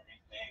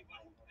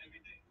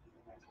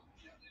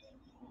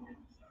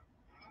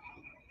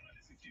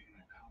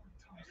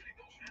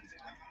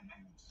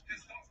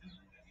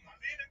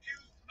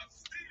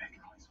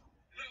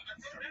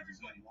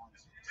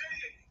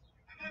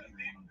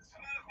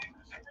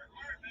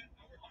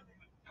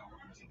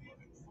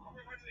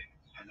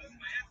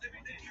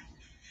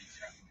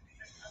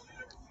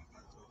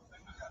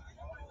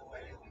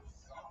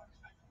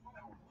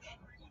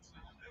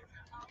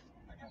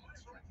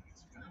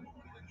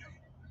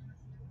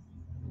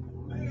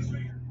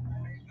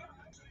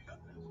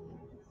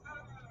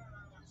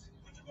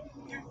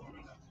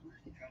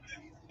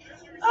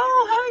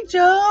 Oh, hi,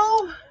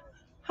 Joe.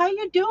 How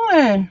you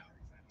doing?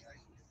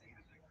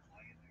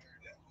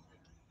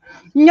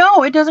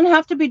 No, it doesn't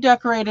have to be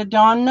decorated,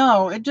 Dawn.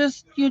 No,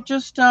 you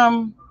just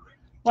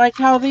like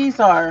how these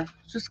are,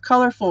 just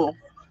colorful.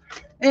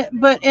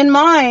 But in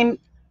mine,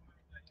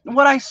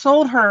 what I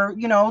sold her,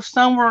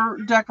 some were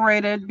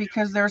decorated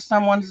because there's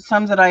some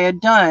that I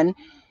had done,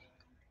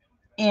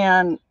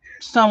 and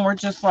some were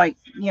just like,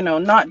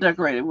 not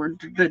decorated,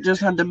 that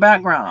just had the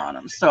background on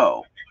them.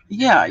 So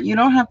yeah, you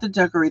don't have to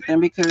decorate them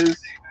because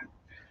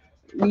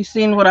you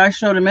seen what I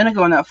showed a minute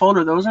ago in that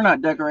folder. Those are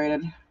not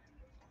decorated.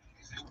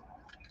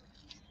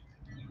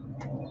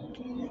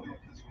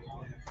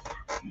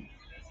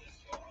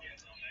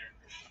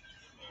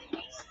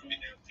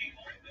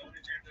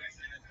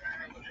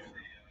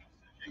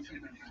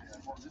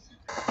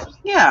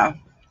 Yeah,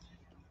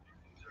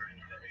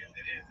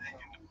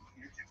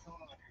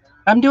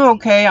 I'm doing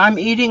okay. I'm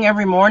eating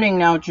every morning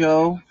now,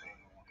 Joe.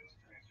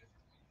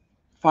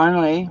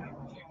 Finally.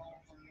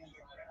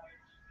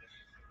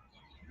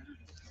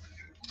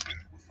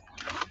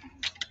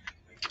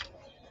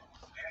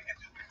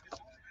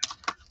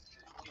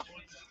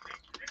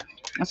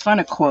 Let's find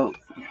a quote.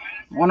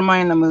 What am I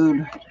in the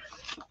mood?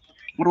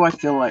 What do I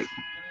feel like?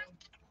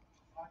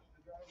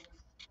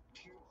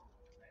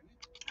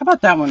 How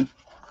about that one?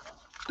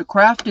 The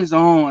craft is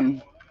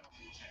on.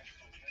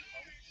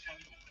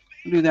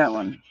 Do that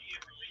one.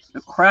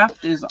 The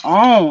craft is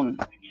on.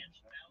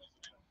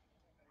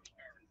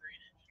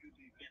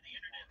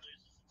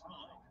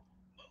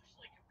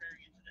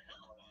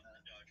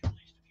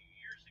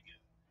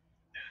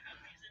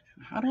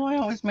 How do I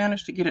always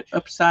manage to get it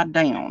upside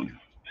down?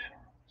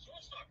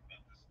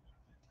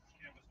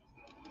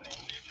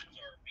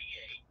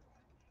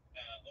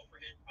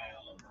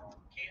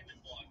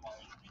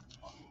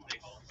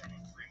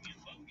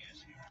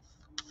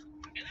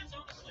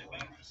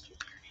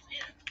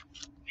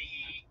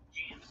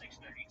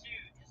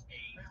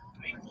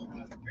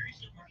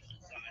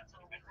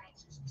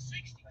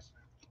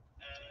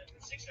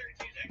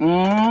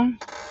 Mm.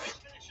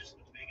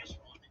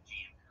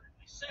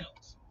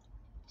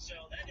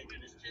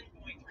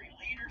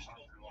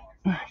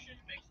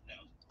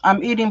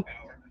 I'm eating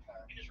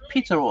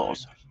pizza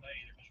rolls.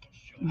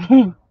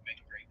 And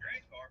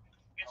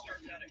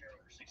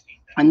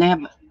they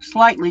have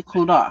slightly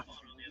cooled off.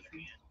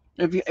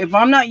 If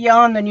I'm not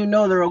yelling, then you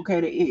know they're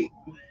okay to eat.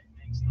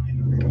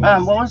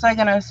 What was I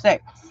gonna say?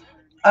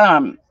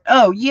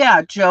 Oh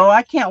yeah, Joe,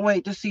 I can't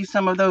wait to see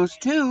some of those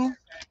too.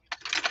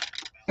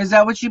 Is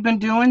that what you've been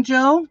doing,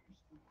 Joe?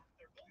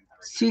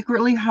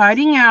 Secretly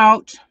hiding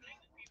out,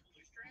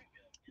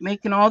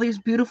 making all these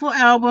beautiful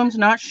albums,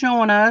 not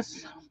showing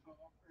us.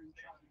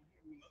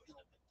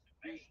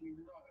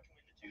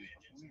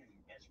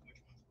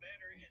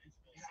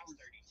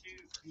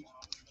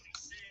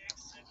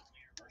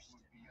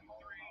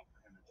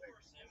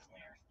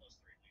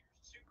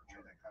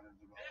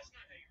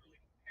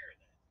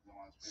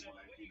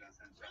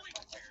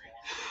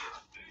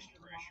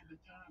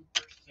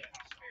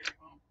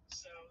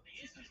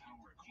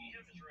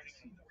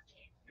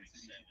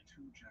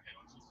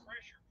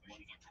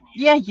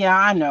 Yeah,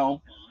 I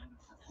know.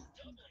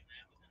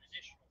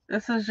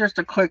 This is just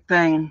a quick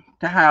thing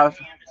to have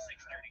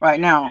right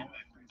now.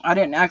 I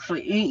didn't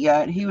actually eat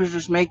yet. He was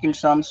just making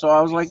some, so I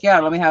was like, yeah,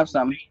 let me have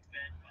some.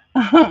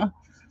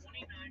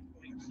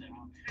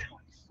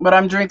 But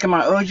I'm drinking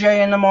my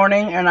OJ in the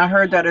morning, and I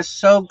heard that it's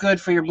so good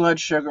for your blood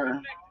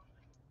sugar.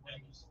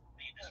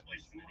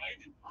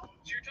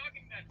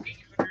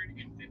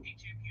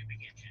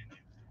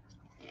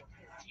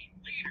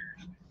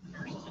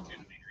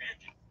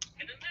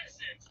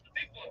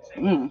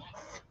 Mm.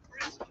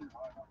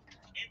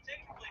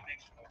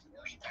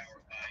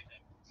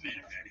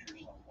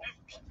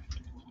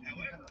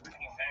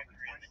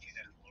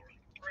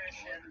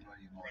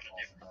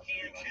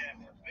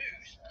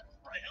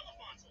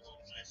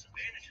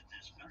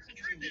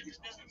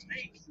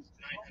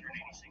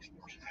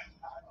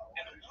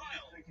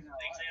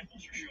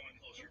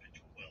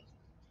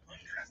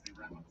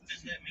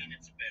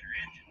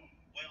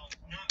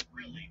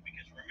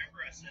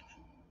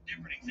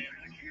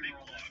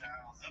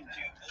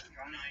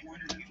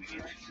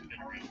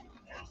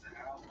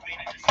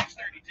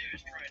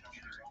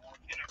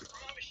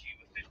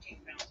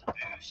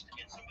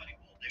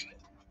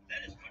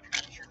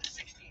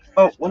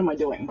 Oh, what am I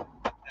doing?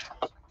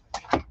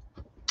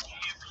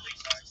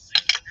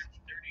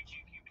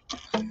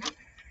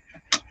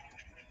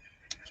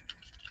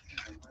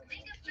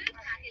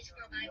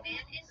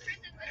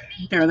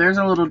 There's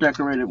a little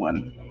decorated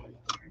one.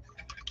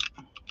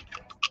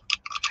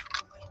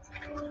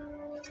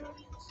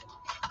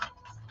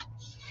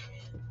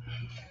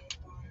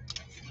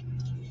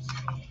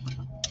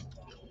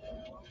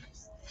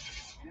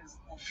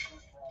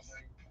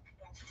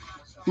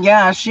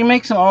 Yeah, she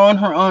makes them all on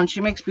her own. She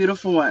makes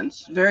beautiful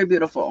ones. Very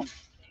beautiful.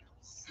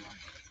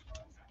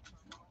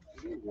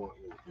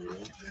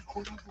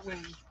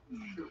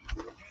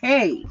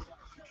 Hey,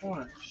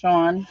 What?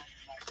 Sean.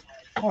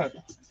 What?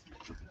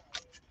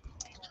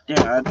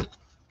 Dad.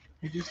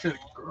 You just said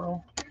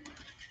girl.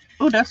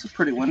 Oh, that's a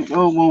pretty one.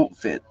 Well, it won't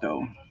fit,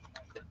 though.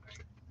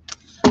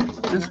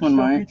 This one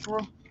might.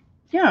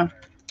 Yeah.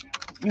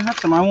 You have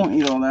some. I won't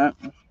eat all that.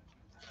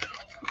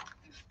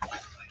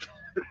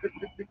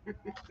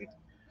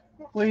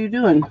 What are you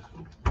doing?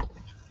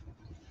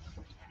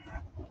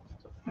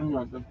 I'm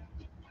not done.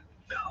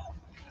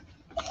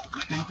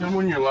 Can you tell me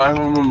when you're live?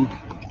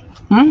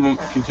 Can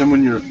you tell me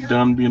when you're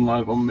done being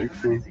live? I'm gonna make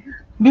food.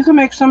 You can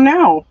make some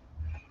now.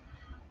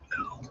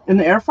 In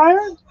the air fryer?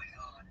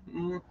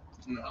 No,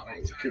 I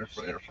don't care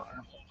for air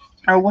fryer.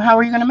 Or how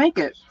are you going to make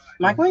it?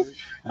 Microwave?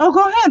 Oh,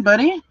 go ahead,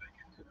 buddy.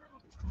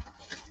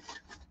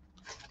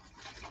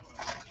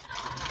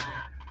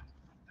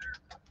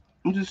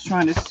 I'm just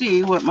trying to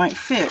see what might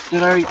fit.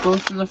 Did I already go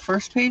through the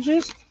first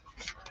pages?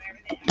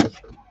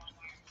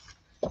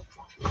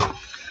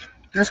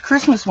 There's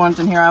Christmas ones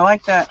in here. I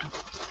like that.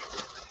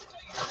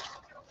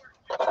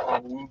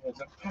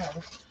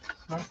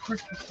 Not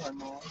Christmas time,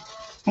 Mom.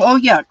 Oh,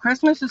 yeah.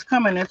 Christmas is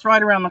coming. It's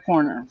right around the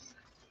corner.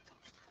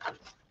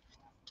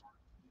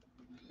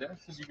 Dad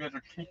said you guys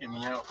are kicking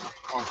me out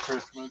on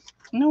Christmas.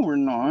 No, we're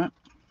not.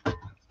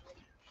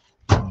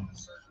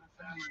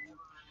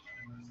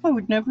 I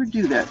would never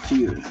do that to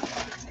you.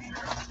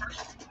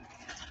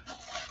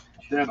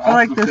 Dad I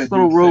like also this said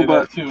little you would say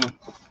robot. that too.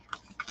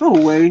 Go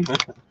away.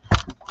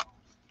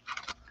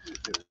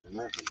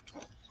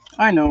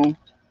 I know.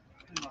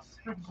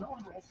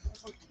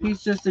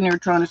 He's just in here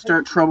trying to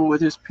start trouble with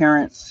his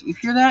parents. You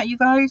hear that, you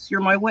guys? You're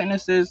my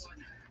witnesses.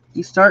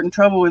 He's starting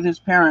trouble with his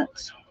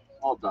parents.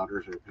 All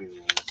daughters are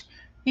opinions.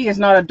 He is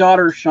not a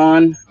daughter,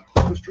 Sean.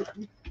 You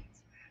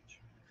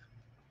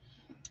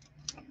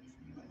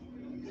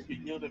get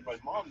yelled at by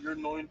Mom. You're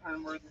annoying her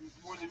more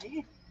than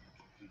me.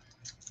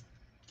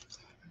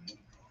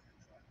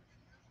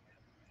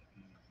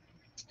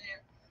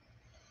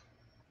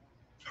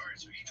 Alright,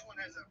 so each one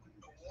has a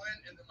 1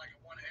 and then like a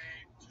 1A,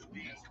 2B.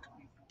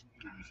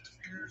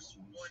 Here's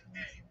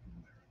 1A.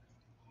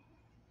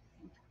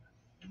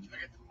 I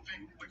get to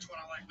pick which one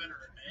I like better,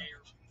 an A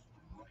or.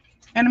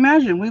 And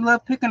imagine, we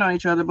love picking on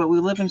each other, but we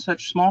live in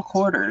such small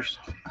quarters.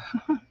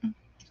 Number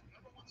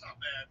one's not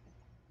bad.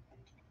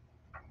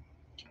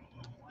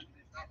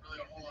 Not really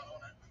a whole lot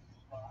on it.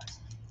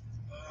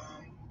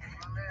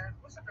 Man,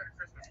 what's a better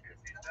Christmas gift?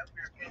 That would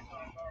be a cake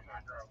on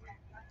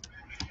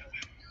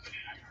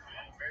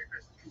Merry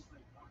Christmas.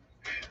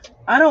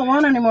 I don't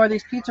want any more of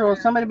these pizza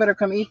rolls. Somebody better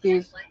come eat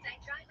these.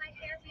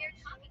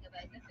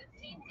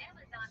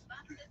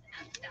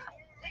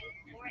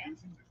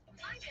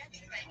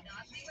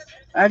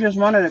 I just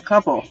wanted a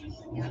couple.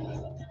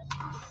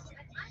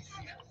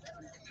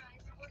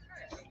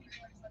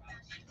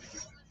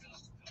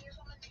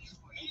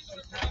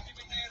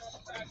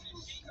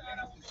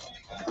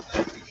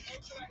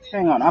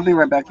 Hang on, I'll be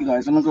right back, you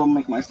guys. I'm gonna go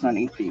make my son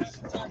eat these.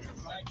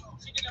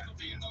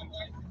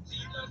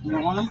 You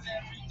don't want them?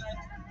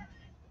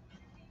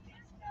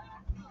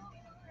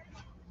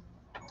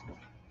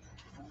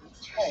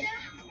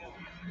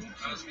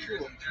 That's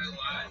true.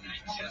 I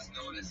just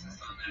noticed this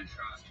on that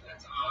truck.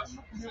 That's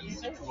awesome.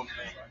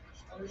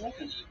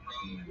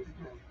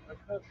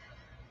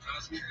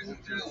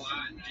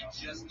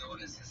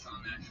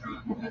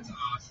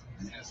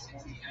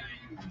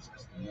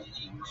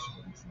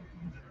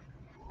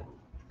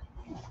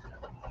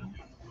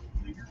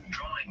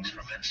 Drawings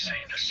from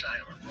insane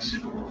asylums.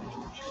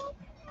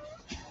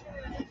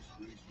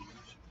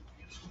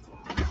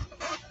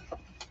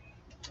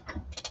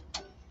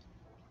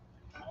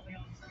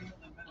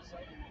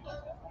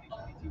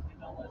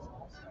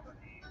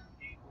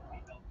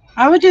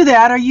 I would do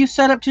that. Are you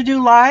set up to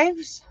do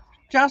lives,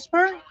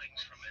 Jasper? Drawings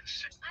from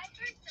insane. I've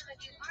heard some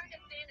of you aren't a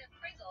fan of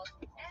Pringles,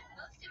 and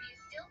most of you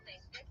still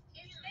think this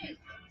is fake.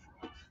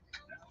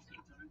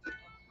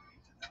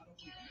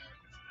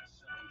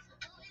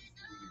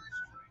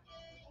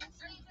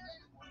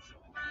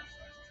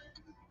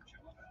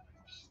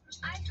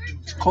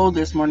 It's cold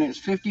this morning. It's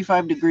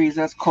 55 degrees.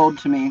 That's cold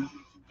to me.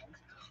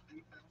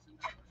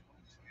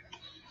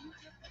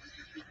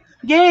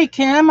 Yay,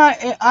 Kim.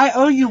 I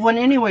owe you one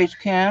anyways,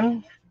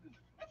 Kim.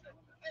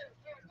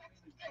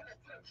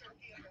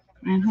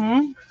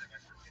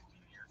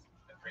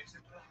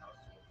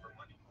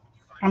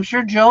 I'm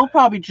sure Joe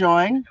probably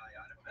joined.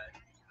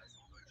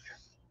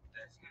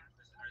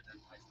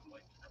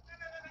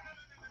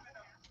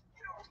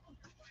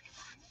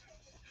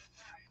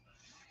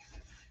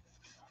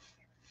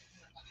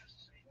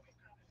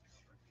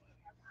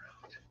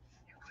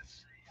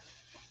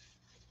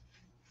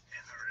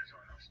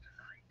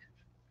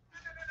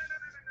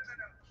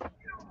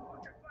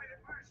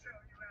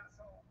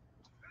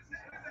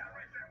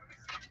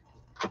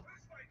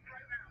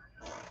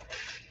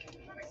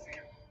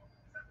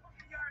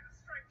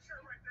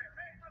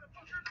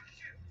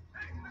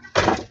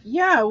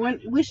 Yeah, when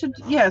we should.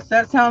 Yes,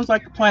 that sounds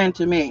like a plan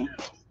to me.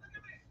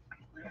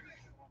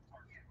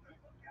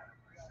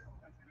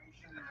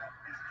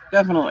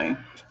 Definitely.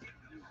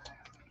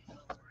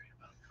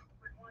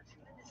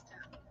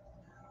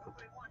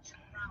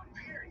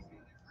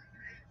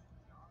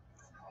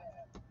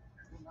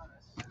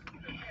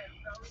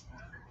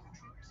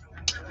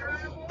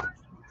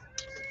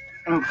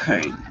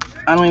 Okay.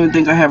 I don't even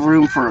think I have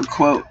room for a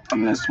quote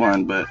on this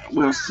one, but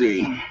we'll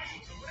see.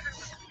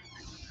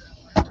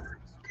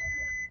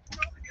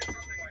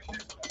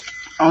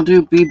 I'll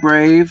do be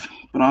brave,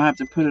 but I'll have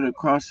to put it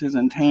across his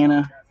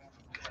antenna.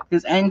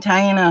 His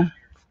antenna.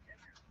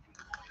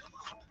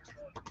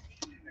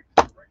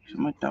 That's what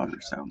my daughter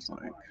sounds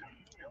like.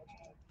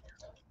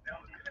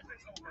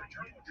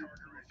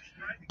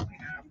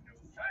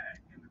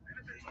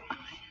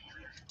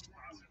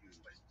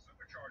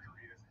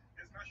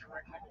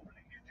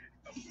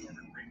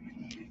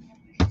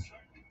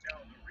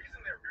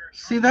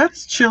 See,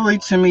 that's chilly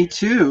to me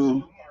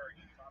too.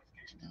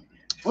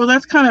 Well,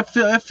 that's kind of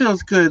it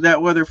feels good. That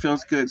weather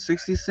feels good.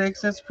 66,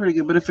 that's pretty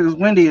good. But if it was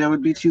windy, that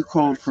would be too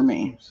cold for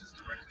me.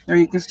 There,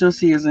 you can still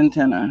see his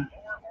antenna.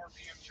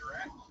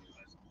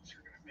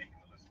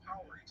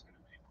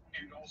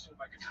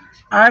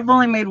 I've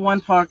only made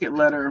one pocket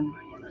letter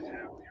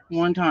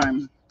one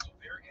time.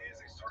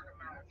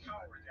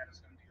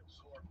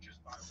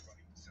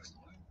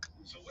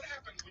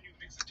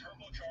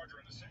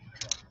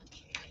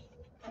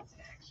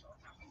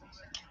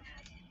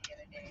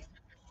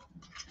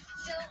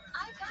 So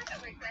I got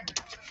a request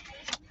from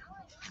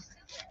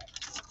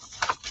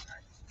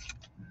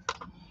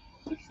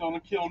She's gonna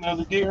kill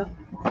another deer.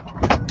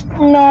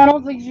 No, I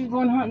don't think she's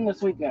going hunting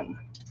this weekend.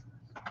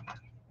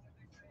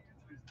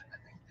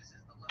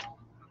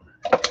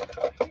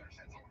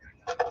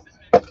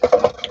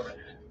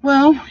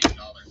 Well,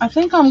 I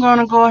think I'm going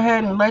to go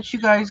ahead and let you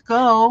guys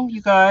go,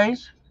 you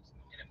guys.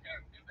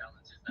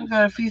 I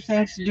got a few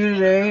things to do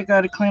today. I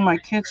got to clean my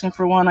kitchen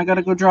for one. I got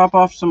to go drop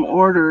off some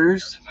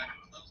orders.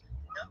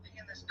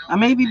 I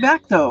may be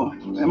back, though.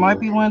 It might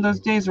be one of those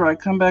days where I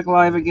come back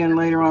live again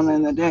later on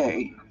in the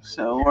day.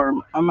 So, or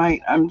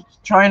I'm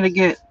trying to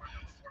get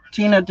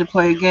Tina to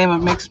play a game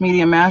of mixed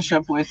media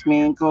mashup with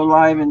me and go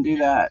live and do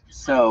that.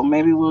 So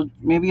maybe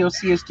you'll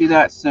see us do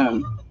that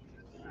soon.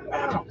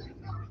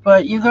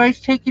 But you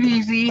guys take it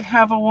easy.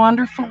 Have a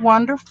wonderful,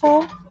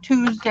 wonderful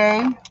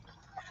Tuesday.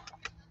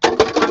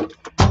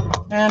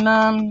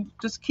 And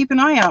just keep an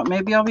eye out.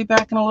 Maybe I'll be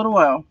back in a little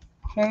while.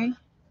 Okay?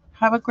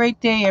 Have a great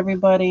day,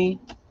 everybody.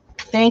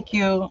 Thank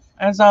you.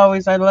 As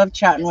always, I love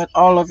chatting with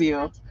all of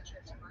you.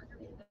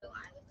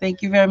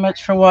 Thank you very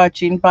much for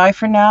watching. Bye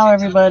for now,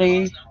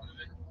 everybody.